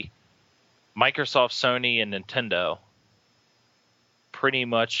 essentially Microsoft, Sony, and Nintendo pretty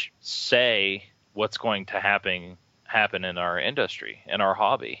much say what's going to happen in our industry, in our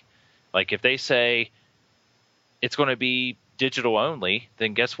hobby. Like if they say it's going to be digital only,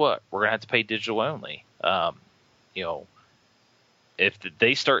 then guess what? We're going to have to pay digital only. If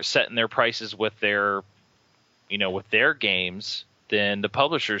they start setting their prices with their games, then the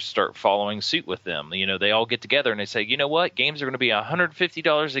publishers start following suit with them. They all get together and they say, you know what? Games are going to be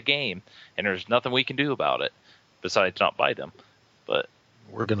 $150 a game, and there's nothing we can do about it besides not buy them. But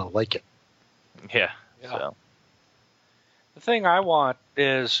we're going to like it. Yeah. So. The thing I want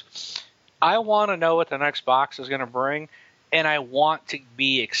is I want to know what the next box is going to bring, and I want to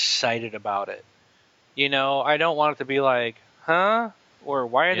be excited about it. I don't want it to be like, huh? Or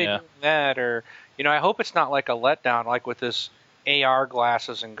why are they doing that? Or, I hope it's not like a letdown, like with this AR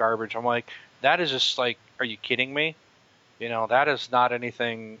glasses and garbage. I'm like, that is just like, are you kidding me? That is not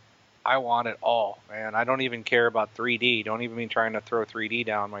anything I want at all, man. I don't even care about 3D. Don't even mean trying to throw 3D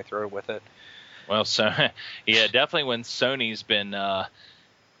down my throat with it. Well, so yeah, definitely when Sony's been,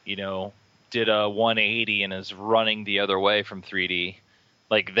 did a 180 and is running the other way from 3D.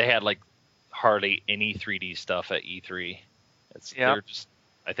 Like they had like hardly any 3D stuff at E3. They're just,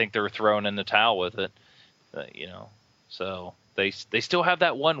 I think they're throwing in the towel with it. So they still have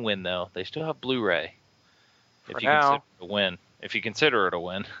that one win though. They still have Blu-ray. If you consider it a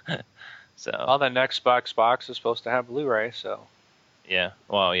win. So. Well, the next box is supposed to have Blu-ray, so. Yeah.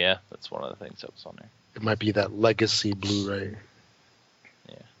 Well, yeah, that's one of the things that was on there. It might be that legacy Blu-ray.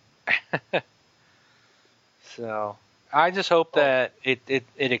 Yeah. So I just hope that it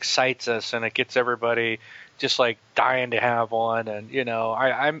excites us and it gets everybody just like dying to have one. And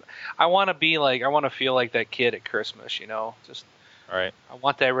I want to be like, I want to feel like that kid at Christmas. Just all right. I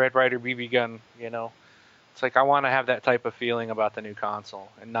want that Red Ryder BB gun. It's like I want to have that type of feeling about the new console,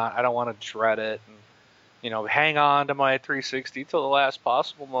 and I don't want to dread it and hang on to my 360 till the last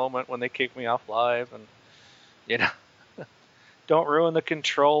possible moment when they kick me off live, and don't ruin the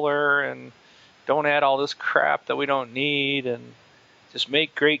controller and don't add all this crap that we don't need, and just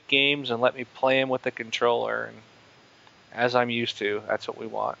make great games and let me play them with the controller, and as I'm used to. That's what we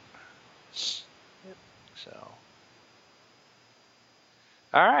want. So,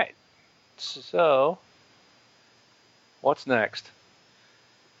 all right. So, what's next?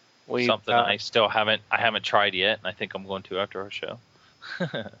 Something I still haven't tried yet, and I think I'm going to after our show.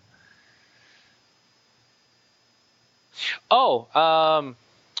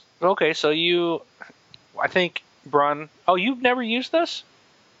 Okay, so I think, Brun, you've never used this?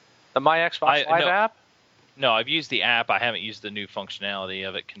 The My Xbox Live app? No, I've used the app. I haven't used the new functionality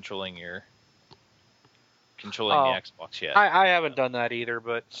of it controlling the Xbox yet. I haven't done that either,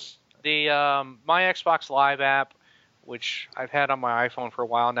 but the My Xbox Live app, which I've had on my iPhone for a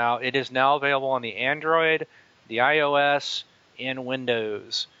while now, it is now available on the Android, the iOS, and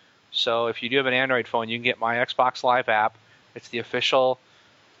Windows. So if you do have an Android phone, you can get My Xbox Live app. It's the official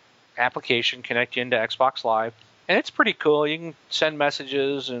application, connect you into Xbox Live, and it's pretty cool. You can send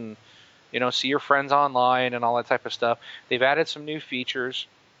messages and see your friends online and all that type of stuff. They've added some new features.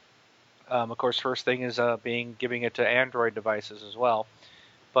 Of course, first thing is giving it to Android devices as well.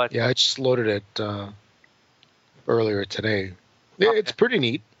 But yeah, I just loaded it earlier today. Yeah, it's pretty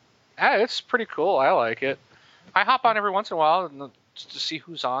neat. Yeah, it's pretty cool. I like it. I hop on every once in a while just to see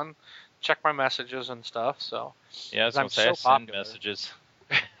who's on, check my messages and stuff. So yeah, I was going to say, I send messages.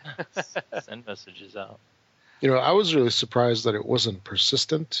 Send messages out. I was really surprised that it wasn't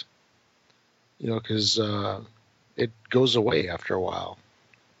persistent. Because it goes away after a while.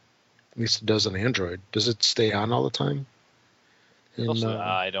 At least it does on Android. Does it stay on all the time?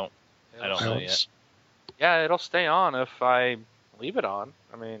 I don't know yet. Yeah, it'll stay on if I leave it on.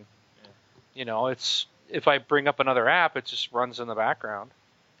 I mean, it's if I bring up another app, it just runs in the background.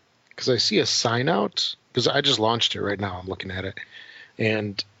 Because I see a sign out. Because I just launched it right now. I'm looking at it.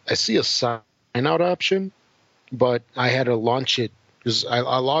 And I see a sign out option, but I had to launch it because I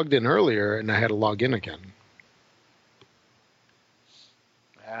logged in earlier and I had to log in again.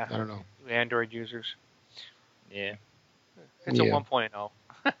 I don't know. Android users. Yeah. It's a 1.0.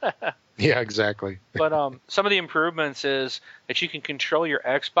 Yeah, exactly. But some of the improvements is that you can control your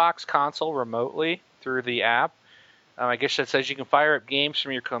Xbox console remotely through the app. I guess that says you can fire up games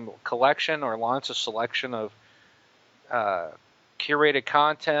from your collection or launch a selection of curated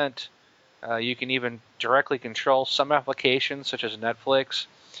content. You can even directly control some applications, such as Netflix.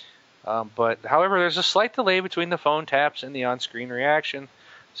 But however, there's a slight delay between the phone taps and the on-screen reaction,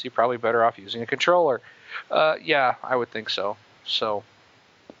 so you're probably better off using a controller. Yeah, I would think so. So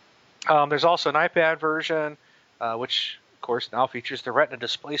there's also an iPad version, which of course now features the Retina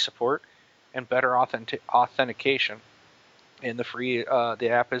display support and better authentication. And the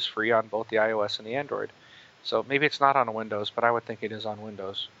app is free on both the iOS and the Android. So maybe it's not on Windows, but I would think it is on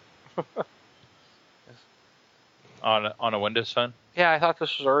Windows. On a Windows phone? Yeah, I thought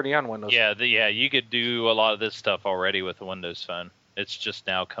this was already on Windows. Yeah, you could do a lot of this stuff already with a Windows phone. It's just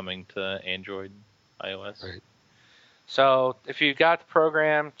now coming to Android, iOS. Right. So if you got the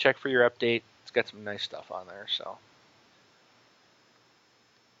program, check for your update. It's got some nice stuff on there. So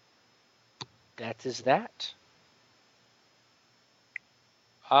that is that.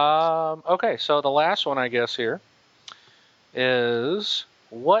 Okay, so the last one I guess here is,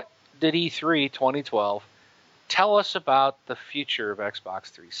 what did E3 2012 tell us about the future of Xbox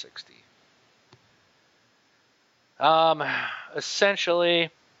 360? Essentially,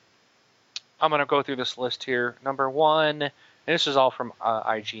 I'm going to go through this list here. Number one, and this is all from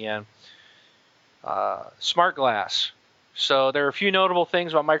IGN, Smart Glass. So there are a few notable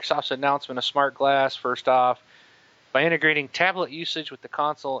things about Microsoft's announcement of Smart Glass. First off, by integrating tablet usage with the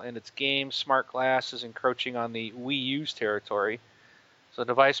console and its games, Smart Glass is encroaching on the Wii U's territory. So the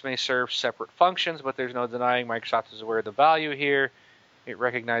device may serve separate functions, but there's no denying Microsoft is aware of the value here. It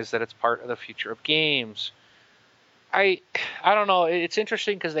recognizes that it's part of the future of games. I don't know. It's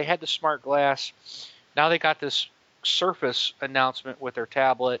interesting because they had the Smart Glass. Now they got this Surface announcement with their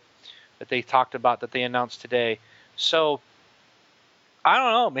tablet that they talked about, that they announced today. So I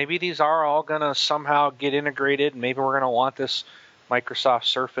don't know. Maybe these are all going to somehow get integrated. Maybe we're going to want this Microsoft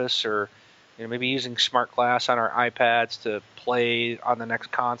Surface, or maybe using Smart Glass on our iPads to play on the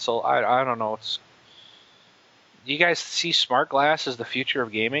next console. I don't know. Do you guys see Smart Glass as the future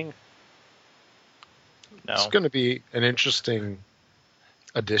of gaming? No. It's going to be an interesting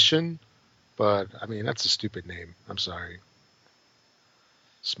addition, but I mean, that's a stupid name. I'm sorry.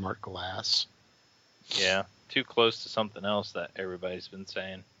 Smart Glass. Yeah, too close to something else that everybody's been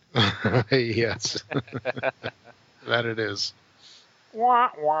saying. Yes. That it is. Wah,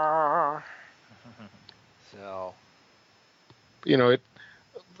 wah. So,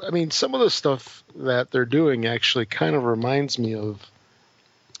 some of the stuff that they're doing actually kind of reminds me of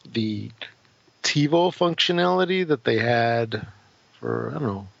the TiVo functionality that they had for, I don't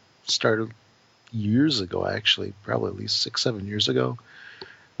know, started years ago, actually, probably at least 6-7 years ago,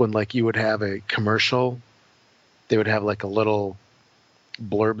 when you would have a commercial, they would have a little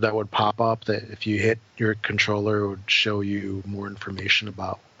blurb that would pop up that if you hit your controller, it would show you more information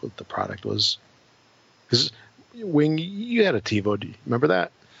about what the product was. Because Wing, you had a TiVo. Do you remember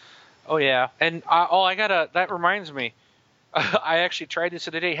that? Oh yeah, and that reminds me. I actually tried this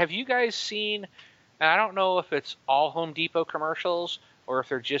the other day. Have you guys seen? And I don't know if it's all Home Depot commercials or if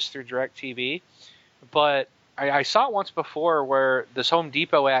they're just through DirecTV, but I saw it once before where this Home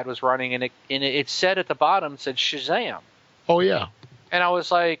Depot ad was running, and it said at the bottom, it said Shazam. Oh yeah. And I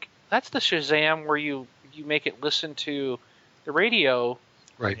was like, that's the Shazam where you make it listen to the radio,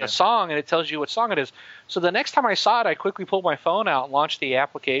 right, a song, and it tells you what song it is. So the next time I saw it, I quickly pulled my phone out and launched the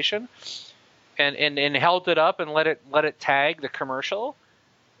application, and held it up and let it tag the commercial.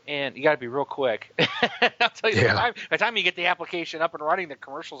 And you got to be real quick. I'll tell you, by the time you get the application up and running, the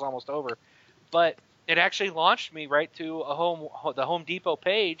commercial's almost over. But it actually launched me right to the Home Depot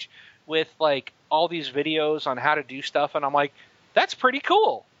page with all these videos on how to do stuff, and I'm like, that's pretty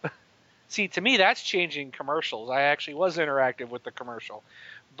cool. See, to me, that's changing commercials. I actually was interactive with the commercial,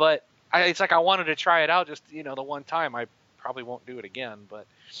 but it's I wanted to try it out just the one time. I probably won't do it again, but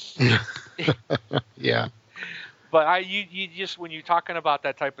yeah. But you just, when you're talking about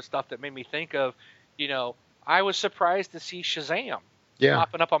that type of stuff, that made me think of, I was surprised to see Shazam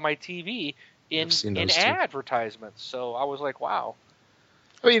popping up on my TV in advertisements. So I was like, wow.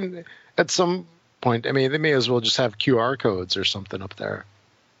 I mean, at some point, they may as well just have QR codes or something up there.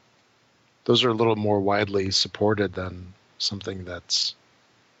 Those are a little more widely supported than something that's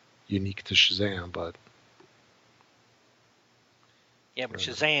unique to Shazam, but yeah, but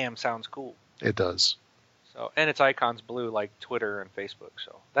Shazam sounds cool. It does. So, and its icon's blue like Twitter and Facebook.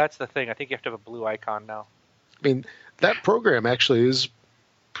 So that's the thing. I think you have to have a blue icon now. I mean, that program actually is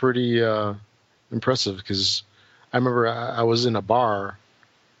pretty impressive, because I remember I was in a bar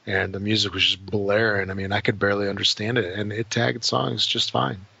and the music was just blaring. I mean, I could barely understand it, and it tagged songs just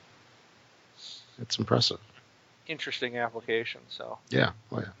fine. It's impressive. Interesting application. So Yeah.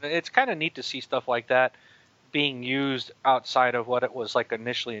 Oh, yeah. it's kind of neat to see stuff like that being used outside of what it was like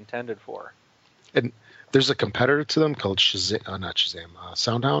initially intended for. And there's a competitor to them called Shazam, not Shazam,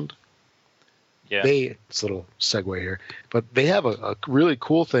 Soundhound. Yeah. It's a little segue here, but they have a really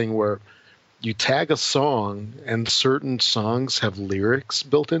cool thing where you tag a song and certain songs have lyrics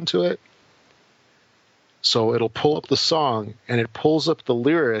built into it. So it'll pull up the song and it pulls up the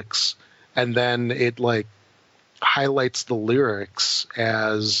lyrics, and then it like highlights the lyrics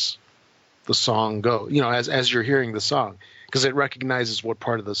as the song goes, as you're hearing the song, because it recognizes what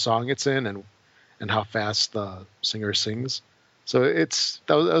part of the song it's in and how fast the singer sings. So that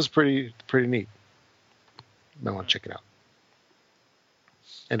was pretty neat. I want to check it out.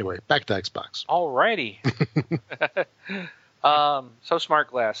 Anyway, back to Xbox. Alrighty. So Smart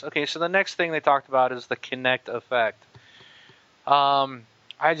Glass. Okay, so the next thing they talked about is the Kinect effect.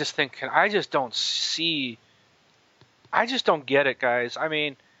 I just don't get it, guys. I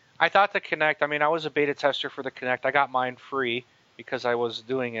mean, I thought the Kinect, I was a beta tester for the Kinect. I got mine free because I was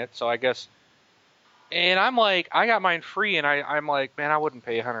doing it, so I guess. And I'm like, I got mine free, and I'm like, man, I wouldn't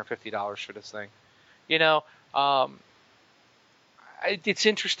pay $150 for this thing. It's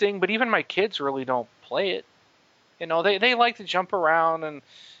interesting, but even my kids really don't play it. They like to jump around and,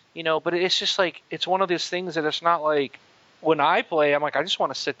 but it's just like, it's one of those things that it's not like, when I play, I'm like, I just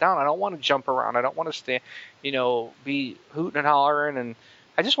want to sit down. I don't want to jump around. I don't want to stand, be hooting and hollering. And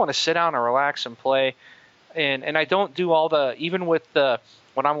I just want to sit down and relax and play. And I don't do all even with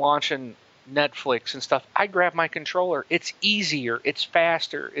when I'm launching Netflix and stuff, I grab my controller. It's easier. It's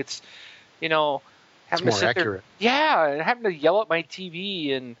faster. It's, It's more accurate. Yeah, and having to yell at my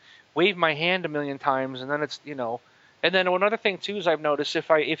TV and wave my hand a million times, and then it's, And then another thing too is I've noticed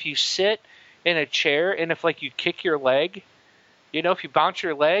if you sit in a chair and if like you kick your leg, if you bounce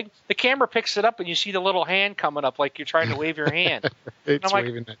your leg, the camera picks it up and you see the little hand coming up like you're trying to wave your hand. It's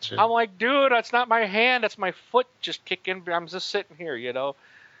waving that shit. I'm like, dude, that's not my hand. That's my foot just kicking. I'm just sitting here,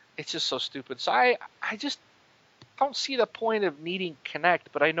 It's just so stupid. So I just don't see the point of needing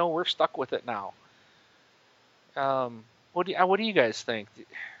Kinect, but I know we're stuck with it now. What do you guys think?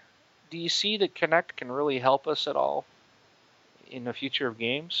 Do you see that Kinect can really help us at all in the future of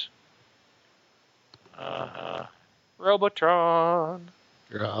games? Robotron.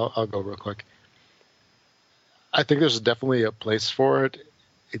 Here, I'll go real quick. I think there's definitely a place for it.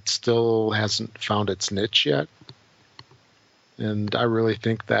 It still hasn't found its niche yet. And I really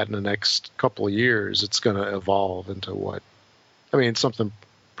think that in the next couple of years, it's going to evolve into something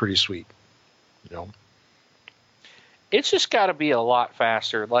pretty sweet, It's just got to be a lot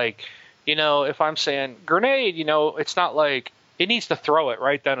faster. Like, if I'm saying grenade, it's not like it needs to throw it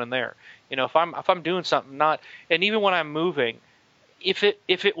right then and there. If I'm doing something, and even when I'm moving, if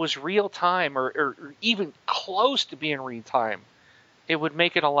it was real time or even close to being real time, it would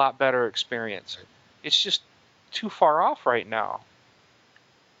make it a lot better experience. It's just too far off right now.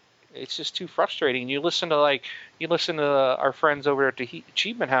 It's just too frustrating. You listen to our friends over at the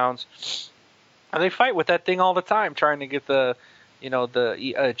Achievement Hounds, and they fight with that thing all the time, trying to get the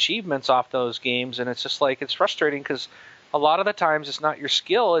achievements off those games, and it's just like, it's frustrating because a lot of the times it's not your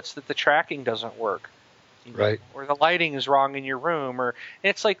skill, it's that the tracking doesn't work. Right. Or the lighting is wrong in your room, and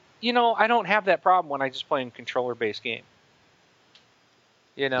it's like, I don't have that problem when I just play a controller-based game.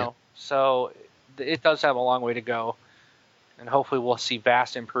 Yeah. So it does have a long way to go, and hopefully we'll see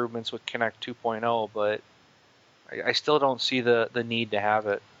vast improvements with Kinect 2.0, but I still don't see the need to have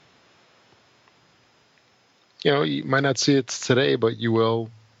it. You might not see it today, but you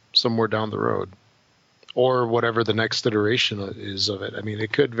will somewhere down the road, or whatever the next iteration is of it. I mean,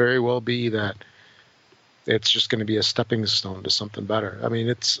 it could very well be that it's just going to be a stepping stone to something better. I mean,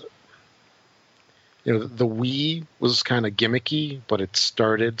 it's, the Wii was kind of gimmicky, but it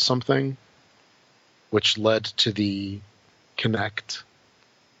started something, which led to the Kinect.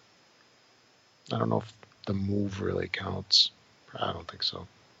 I don't know if the Move really counts. I don't think so.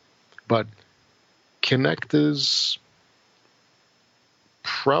 But Kinect is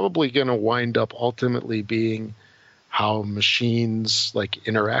probably going to wind up ultimately being how machines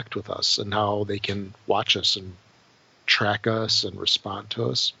interact with us and how they can watch us and track us and respond to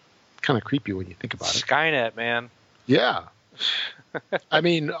us. Kind of creepy when you think about it. Skynet, man. Yeah. I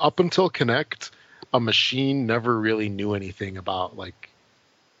mean, up until Kinect, a machine never really knew anything about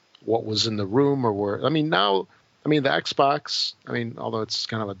what was in the room or where. I mean, now, the Xbox, although it's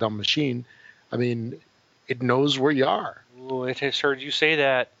kind of a dumb machine, it knows where you are. Ooh, it has heard you say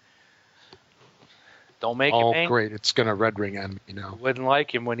that. Don't make Oh, him angry. great. It's going to red ring on me now. Wouldn't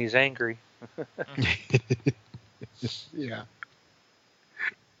like him when he's angry. Yeah.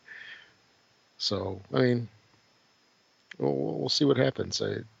 So, I mean, we'll see what happens.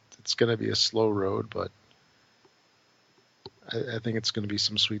 It's going to be a slow road, but I think it's going to be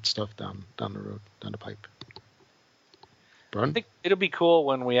some sweet stuff down the road, down the pipe. I Brun? think it'll be cool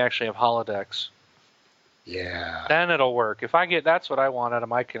when we actually have holodecks. Yeah. Then it'll work. That's what I want out of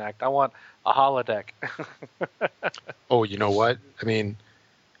my Kinect. I want a holodeck. Oh, you know what? I mean,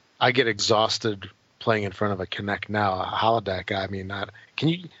 I get exhausted playing in front of a Kinect now. A holodeck, I mean, can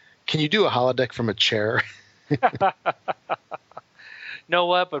you do a holodeck from a chair? Know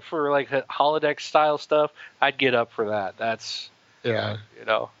what? But for like holodeck style stuff, I'd get up for that. That's Yeah.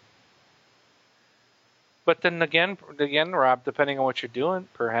 But then again, Rob, depending on what you're doing,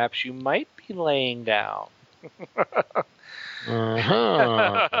 perhaps you might be laying down.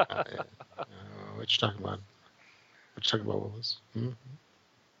 Uh-huh. What you talking about? Willis? Hmm?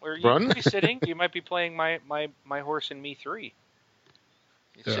 Where you Run? could be sitting, you might be playing my horse and me 3.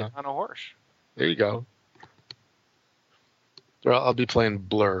 You're Yeah. sitting on a horse. There you go. Or I'll be playing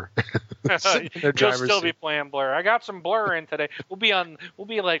Blur. You'll driver's still be seat. playing Blur. I got some Blur in today. We'll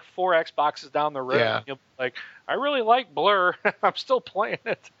be like 4 Xboxes down the road. Yeah. And you'll be like, I really like Blur. I'm still playing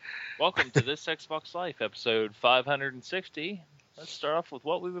it. Welcome to this Xbox Life, episode 560. Let's start off with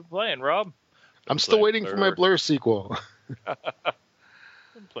what we've been playing, Rob. I'm still Playing waiting for my Blur sequel.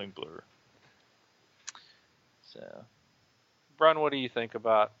 I'm playing Blur. So, Brun, what do you think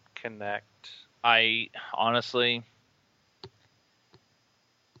about Kinect? I honestly,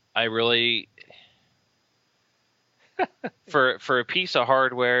 I really, for a piece of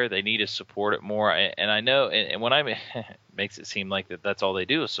hardware, they need to support it more. And I know, and when it makes it seem like that's all they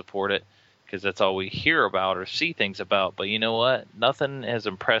do is support it, because that's all we hear about or see things about. But you know what? Nothing has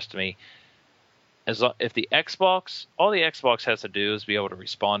impressed me. If the Xbox, all the Xbox has to do is be able to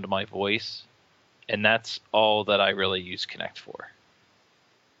respond to my voice, and that's all that I really use Kinect for.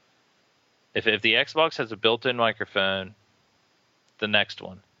 If the Xbox has a built-in microphone, the next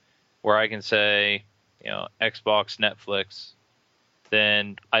one, where I can say, Xbox, Netflix,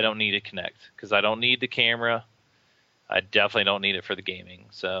 then I don't need a Kinect, because I don't need the camera. I definitely don't need it for the gaming.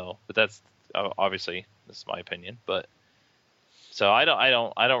 So, but that's obviously, this is my opinion, but so I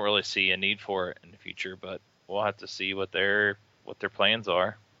don't really see a need for it in the future, but we'll have to see what their plans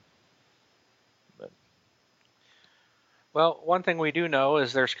are. But Well, one thing we do know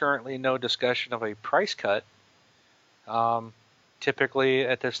is there's currently no discussion of a price cut. Typically,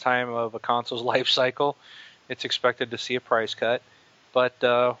 at this time of a console's life cycle, it's expected to see a price cut. But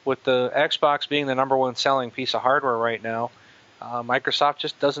with the Xbox being the number one selling piece of hardware right now, Microsoft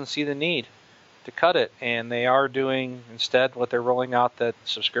just doesn't see the need to cut it, and they are doing instead what they're rolling out, that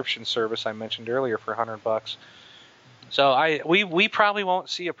subscription service I mentioned earlier for $100. So we probably won't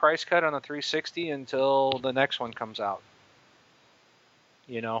see a price cut on the 360 until the next one comes out.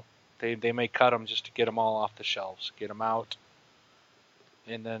 They may cut them just to get them all off the shelves, get them out,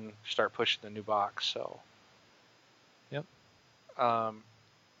 and then start pushing the new box. So, Yep.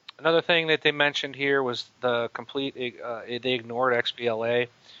 Another thing that they mentioned here was the complete. They ignored XBLA.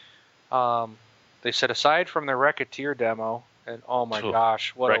 They said aside from the Racketeer demo, and oh my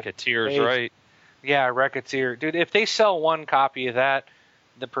gosh, what Racketeer's right. Yeah, Racketeer, dude. If they sell one copy of that,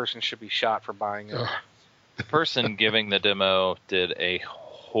 the person should be shot for buying it. The person giving the demo did a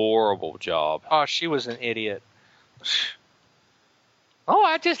horrible job. Oh, she was an idiot. Oh,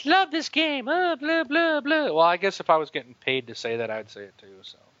 I just love this game. Blah, blah, blah. Well, I guess if I was getting paid to say that, I'd say it too.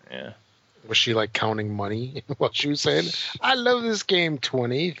 So. Yeah. Was she like counting money while she was saying, I love this game,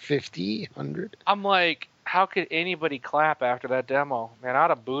 20, 50, 100? I'm like, how could anybody clap after that demo? Man, I'd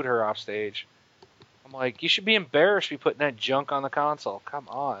have booed her off stage. I'm like, you should be embarrassed to be putting that junk on the console. Come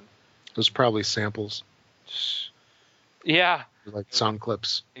on. It was probably samples, Yeah, like sound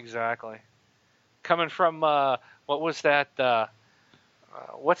clips. exactly. Coming from, what was that,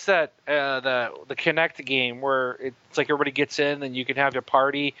 what's that, the Kinect game where it's like everybody gets in and you can have your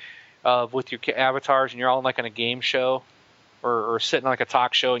party with your avatars and you're all like on a game show or sitting like a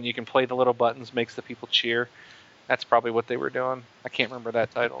talk show and you can play the little buttons, makes the people cheer. That's probably what they were doing. I can't remember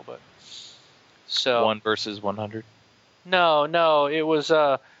that title, but so 1 versus 100. No, it was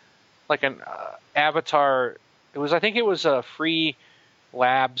like an avatar. I think it was a free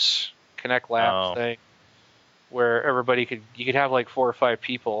Labs Kinect Labs thing where you could have like 4 or 5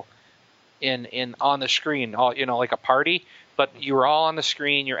 people in on the screen, all like a party, but you were all on the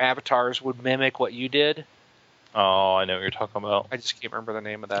screen. Your avatars would mimic what you did. Oh, I know what you're talking about. I just can't remember the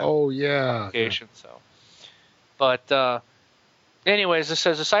name of that Oh, yeah. application. So, but anyways, this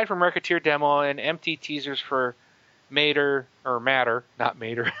says, aside from Racketeer demo and empty teasers for Mater, not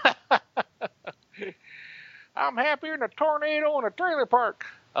Mater. I'm happier than a tornado in a trailer park.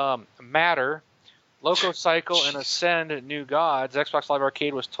 Matter, Loco Cycle, and Ascend New Gods, Xbox Live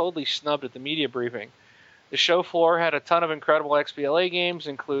Arcade was totally snubbed at the media briefing. The show floor had a ton of incredible XBLA games,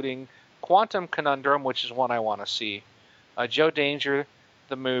 including Quantum Conundrum, which is one I want to see, Joe Danger,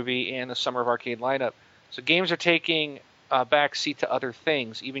 the movie, and the Summer of Arcade lineup. So games are taking a back seat to other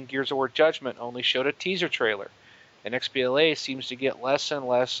things. Even Gears of War Judgment only showed a teaser trailer, and XBLA seems to get less and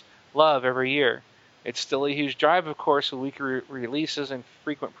less love every year. It's still a huge drive, of course, with weekly releases and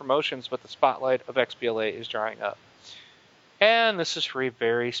frequent promotions, but the spotlight of XBLA is drying up. And this is for a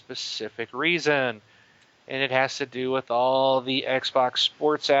very specific reason. And it has to do with all the Xbox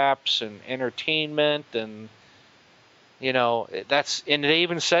sports apps and entertainment, and and they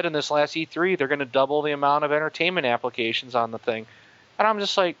even said in this last E3 they're going to double the amount of entertainment applications on the thing. And I'm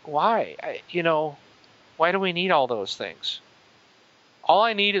just like, why? Why do we need all those things? All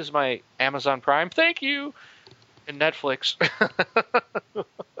I need is my Amazon Prime, thank you, and Netflix.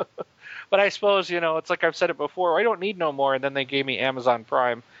 But I suppose, it's like I've said it before, I don't need no more, and then they gave me Amazon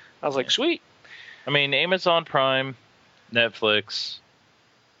Prime. I was like, sweet. I mean, Amazon Prime, Netflix,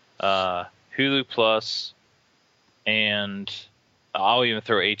 Hulu Plus, and I'll even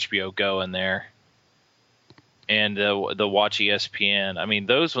throw HBO Go in there, and the Watch ESPN. I mean,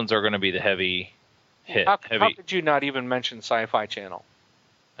 those ones are going to be the heavy hit. How could you not even mention Sci-Fi Channel?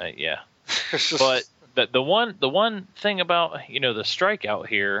 Yeah, but the one thing about the strikeout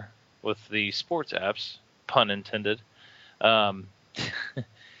here with the sports apps, pun intended,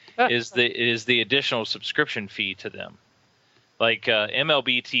 is the additional subscription fee to them. Like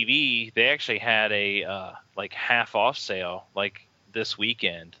MLB TV, they actually had a half off sale this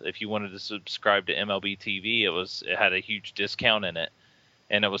weekend. If you wanted to subscribe to MLB TV, it had a huge discount in it,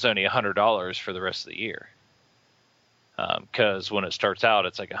 and it was only $100 for the rest of the year. Because when it starts out,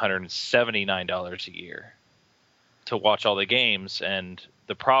 it's like $179 a year to watch all the games. And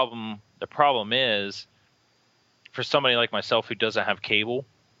the problem is, for somebody like myself who doesn't have cable,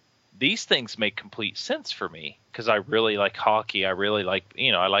 these things make complete sense for me because I really like hockey. I really like,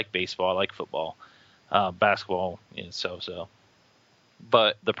 I like baseball. I like football, basketball, so.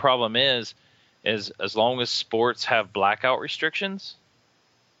 But the problem is as long as sports have blackout restrictions,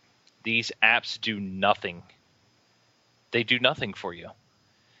 these apps do nothing. They do nothing for you.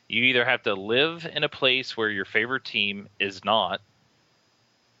 You either have to live in a place where your favorite team is not,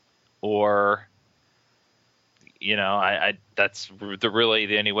 or, that's really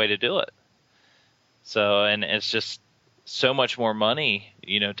the only way to do it. So, and it's just so much more money,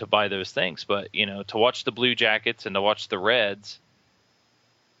 to buy those things. But, to watch the Blue Jackets and to watch the Reds,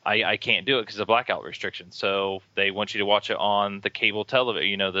 I can't do it because of blackout restrictions. So they want you to watch it on the cable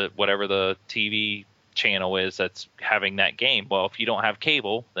television, whatever the TV channel is that's having that game. Well, if you don't have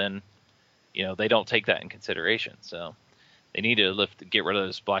cable, then they don't take that in consideration. So they need to get rid of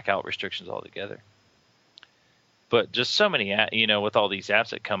those blackout restrictions altogether. But just so many, with all these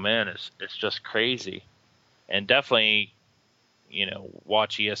apps that come in, it's just crazy. And definitely,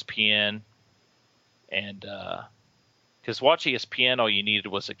 Watch ESPN, and because Watch ESPN, all you needed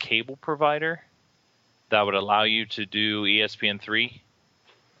was a cable provider that would allow you to do ESPN3.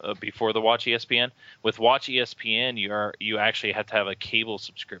 Before the Watch ESPN. With Watch ESPN, you actually have to have a cable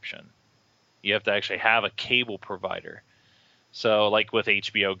subscription. You have to actually have a cable provider. So like with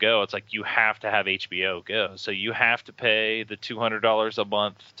HBO Go, it's like you have to have HBO Go. So you have to pay the $200 a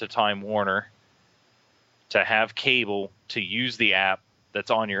month to Time Warner to have cable to use the app that's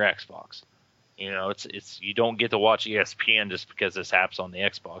on your Xbox. It's you don't get to watch ESPN just because this app's on the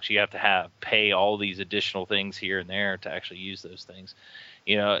Xbox. You have to pay all these additional things here and there to actually use those things.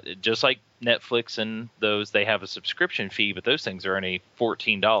 Just like Netflix and those, they have a subscription fee, but those things are only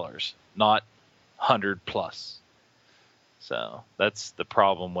 $14, not $100+. So that's the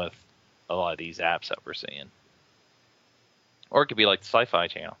problem with a lot of these apps that we're seeing. Or it could be like the Sci-Fi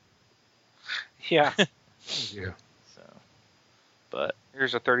Channel. Yeah. Yeah. So, but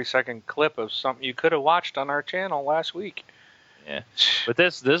here's a 30-second clip of something you could have watched on our channel last week. Yeah, but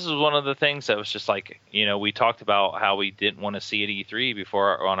this is one of the things that was just like, we talked about how we didn't want to see at E3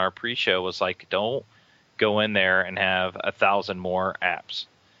 before on our pre-show, was like, don't go in there and have 1,000 more apps.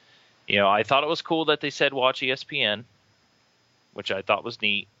 I thought it was cool that they said Watch ESPN, which I thought was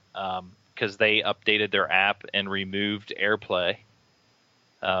neat, because they updated their app and removed AirPlay,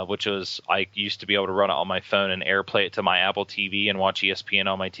 which was, I used to be able to run it on my phone and AirPlay it to my Apple TV and watch ESPN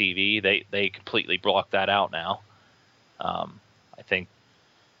on my TV. They completely blocked that out now. I think,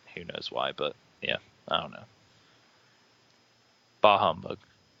 who knows why, but yeah, I don't know. Bah humbug.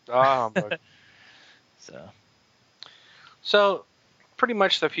 But So, pretty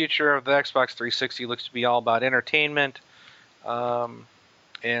much the future of the Xbox 360 looks to be all about entertainment,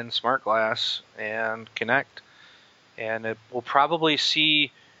 and smart glass and Kinect, and we'll probably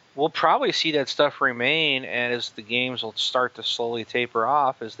see that stuff remain, and as the games will start to slowly taper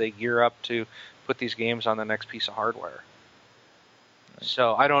off as they gear up to put these games on the next piece of hardware.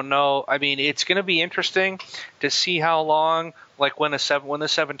 So I don't know. I mean, it's going to be interesting to see how long, like when the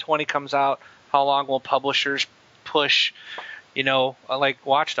 720 comes out, how long will publishers push, like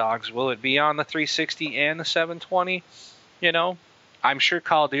Watch Dogs? Will it be on the 360 and the 720? I'm sure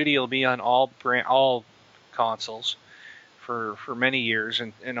Call of Duty will be on all consoles for many years,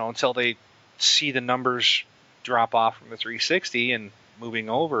 and until they see the numbers drop off from the 360 and moving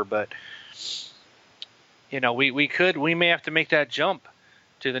over. But we may have to make that jump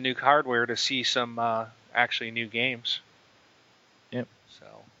to the new hardware to see some actually new games. Yep. So,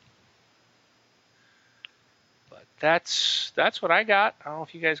 but that's what I got. I don't know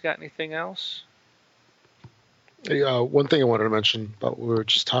if you guys got anything else. One thing I wanted to mention about what we were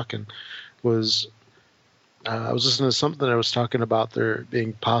just talking was I was listening to something that was talking about there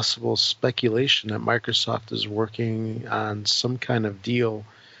being possible speculation that Microsoft is working on some kind of deal.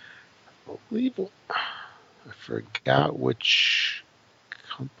 I believe I forgot which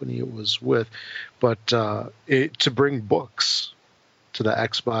company it was with, but to bring books to the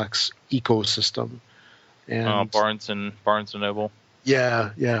Xbox ecosystem. And Barnes and Noble.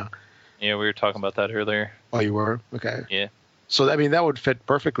 Yeah. Yeah, we were talking about that earlier. Oh, you were? Okay. Yeah. So I mean, that would fit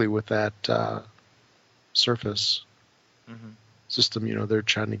perfectly with that Surface system. They're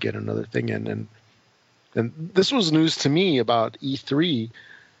trying to get another thing in, and this was news to me about E3,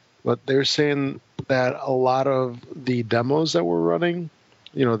 but they're saying that a lot of the demos that were running,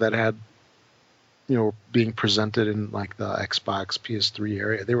 that had, being presented in like the Xbox PS3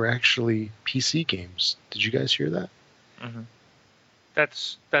 area, they were actually PC games. Did you guys hear that? Mm-hmm.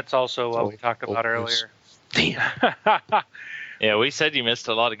 That's also what we talked about earlier. Yeah, we said you missed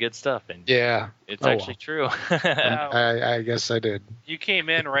a lot of good stuff, and it's actually true. I guess I did. You came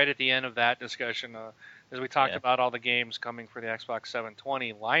in right at the end of that discussion as we talked about all the games coming for the Xbox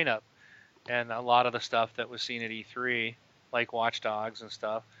 720 lineup, and a lot of the stuff that was seen at E3, like Watch Dogs and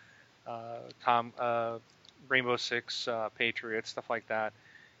stuff, Rainbow Six, Patriots, stuff like that.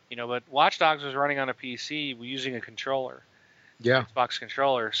 But Watch Dogs was running on a PC using a controller. Yeah. Xbox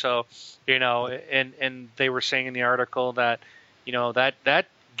controller. So, and they were saying in the article that, that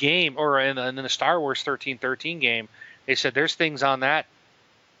game, or in the Star Wars 1313 game, they said there's things on that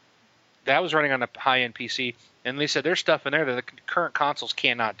was running on a high-end PC, and they said there's stuff in there that the current consoles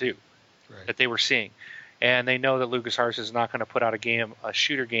cannot do, that they were seeing. And they know that LucasArts is not going to put out a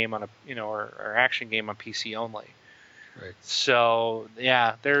shooter game on or action game on PC only. Right. So,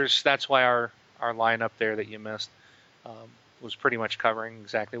 yeah, that's why our lineup there that you missed was pretty much covering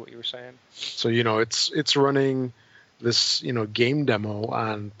exactly what you were saying. So, it's running this, game demo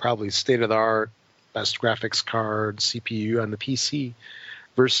on probably state-of-the-art, best graphics card, CPU on the PC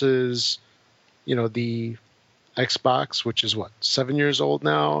versus, the Xbox, which is 7 years old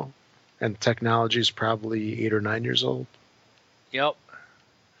now, and technology is probably 8 or 9 years old. Yep.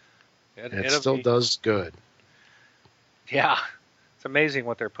 It still does good. Yeah. It's amazing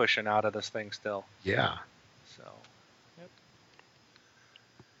what they're pushing out of this thing still. Yeah. So, yep.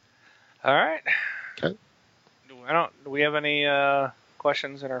 All right. Okay. Do we have any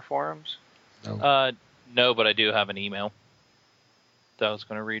questions in our forums? No. No, but I do have an email that I was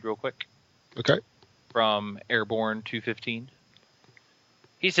going to read real quick. Okay. From Airborne 215.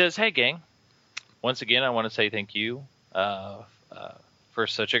 He says, "Hey gang, once again I want to say thank you for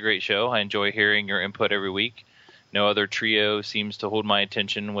such a great show. I enjoy hearing your input every week. No other trio seems to hold my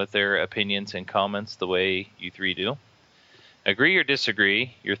attention with their opinions and comments the way you three do. Agree or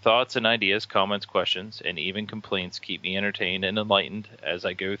disagree, your thoughts and ideas, comments, questions, and even complaints keep me entertained and enlightened as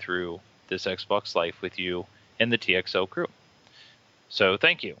I go through this Xbox life with you and the TXL crew. So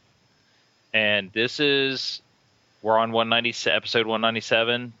thank you." And we're on episode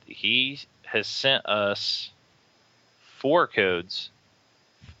 197. He has sent us 4 codes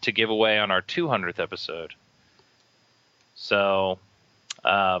to give away on our 200th episode. So,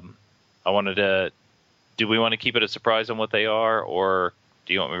 do we want to keep it a surprise on what they are, or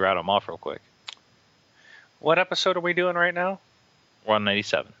do you want me to rattle them off real quick? What episode are we doing right now?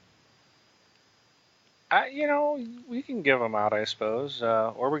 197. We can give them out, I suppose,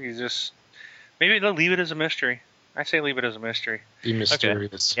 or we can just maybe they'll leave it as a mystery. I say leave it as a mystery. Be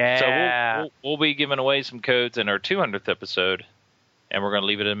mysterious. Okay. Yeah. So we'll be giving away some codes in our 200th episode, and we're going to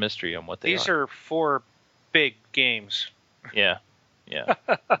leave it a mystery on what they are. These are 4 big games. Yeah. Yeah.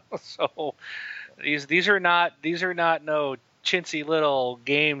 So these are not no chintzy little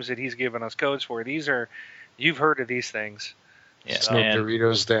games that he's giving us codes for. You've heard of these things. Yeah. It's no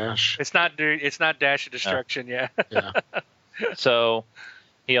Doritos Dash. It's not Dash of Destruction. Yeah. Yeah. So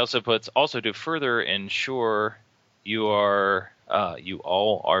he also puts, also to further ensure you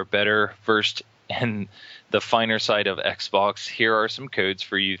all are better versed in the finer side of Xbox, here are some codes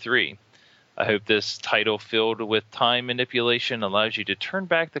for you three. I hope this title filled with time manipulation allows you to turn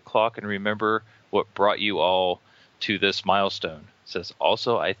back the clock and remember what brought you all to this milestone. It says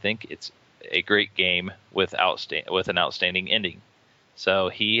also, I think it's a great game with an outstanding ending. So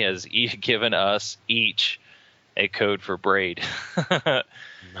he has given us each a code for Braid.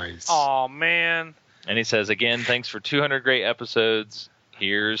 Nice. Oh man. And he says, again, thanks for 200 great episodes.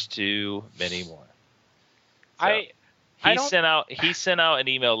 Here's to many more. So he sent out an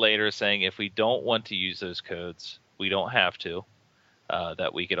email later saying if we don't want to use those codes, we don't have to.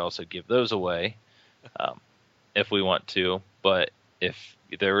 That we could also give those away if we want to. But if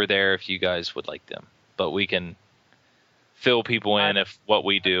they were there, if you guys would like them, but we can fill people in if what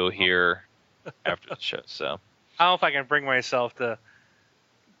we do here after the show. So I don't know if I can bring myself to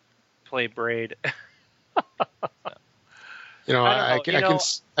play Braid. I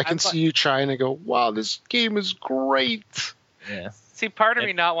can see you trying to go, wow, this game is great. Yeah. See, part of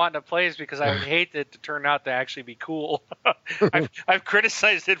me not wanting to play is because I would hate it to turn out to actually be cool. I've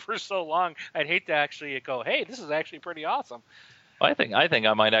criticized it for so long. I'd hate to actually go, hey, this is actually pretty awesome. Well, I think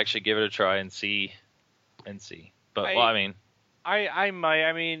I might actually give it a try and see. But I might.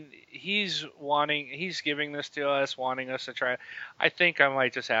 I mean, he's giving this to us, wanting us to try. I think I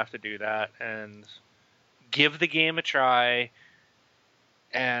might just have to do that and give the game a try,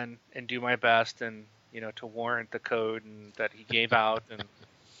 and do my best, and to warrant the code and that he gave out, and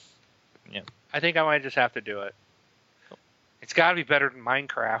yeah, I think I might just have to do it. It's got to be better than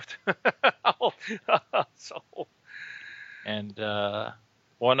Minecraft. So. And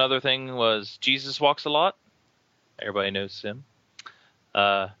one other thing was Jesus Walks a Lot. Everybody knows him.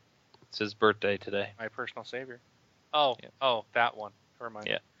 It's his birthday today. My personal savior. Oh, yeah. Oh, that one. Never mind.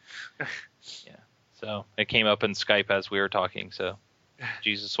 Yeah. Yeah. So it came up in Skype as we were talking. So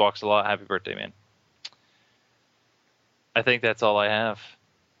Jesus Walks a Lot. Happy birthday, man. I think that's all I have.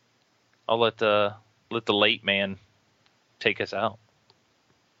 I'll let the late man take us out.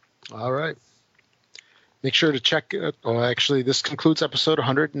 All right. Make sure to check. Actually, this concludes episode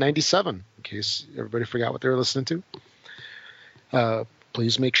 197. In case everybody forgot what they were listening to.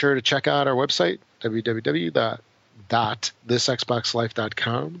 Please make sure to check out our website,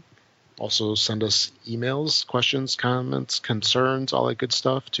 www.thisxboxlife.com. Also, send us emails, questions, comments, concerns, all that good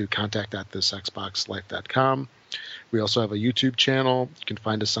stuff to contact@thisxboxlife.com. We also have a YouTube channel. You can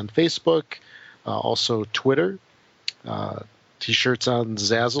find us on Facebook, also Twitter, T-shirts on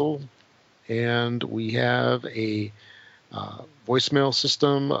Zazzle, and we have a voicemail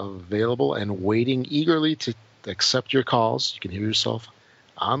system available and waiting eagerly to accept your calls. You can hear yourself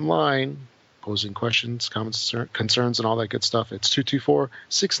online, posing questions, comments, concerns, and all that good stuff. It's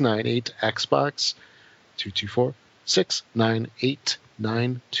 224-698-XBOX,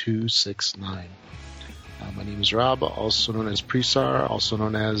 224-698-9269. My name is Rob, also known as Presar, also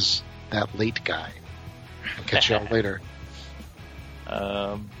known as That Late Guy. I'll catch you all later.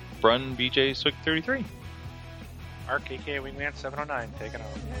 Brun BJ Swick 33. RKK Wingman 709, take it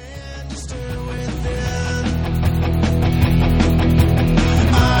out.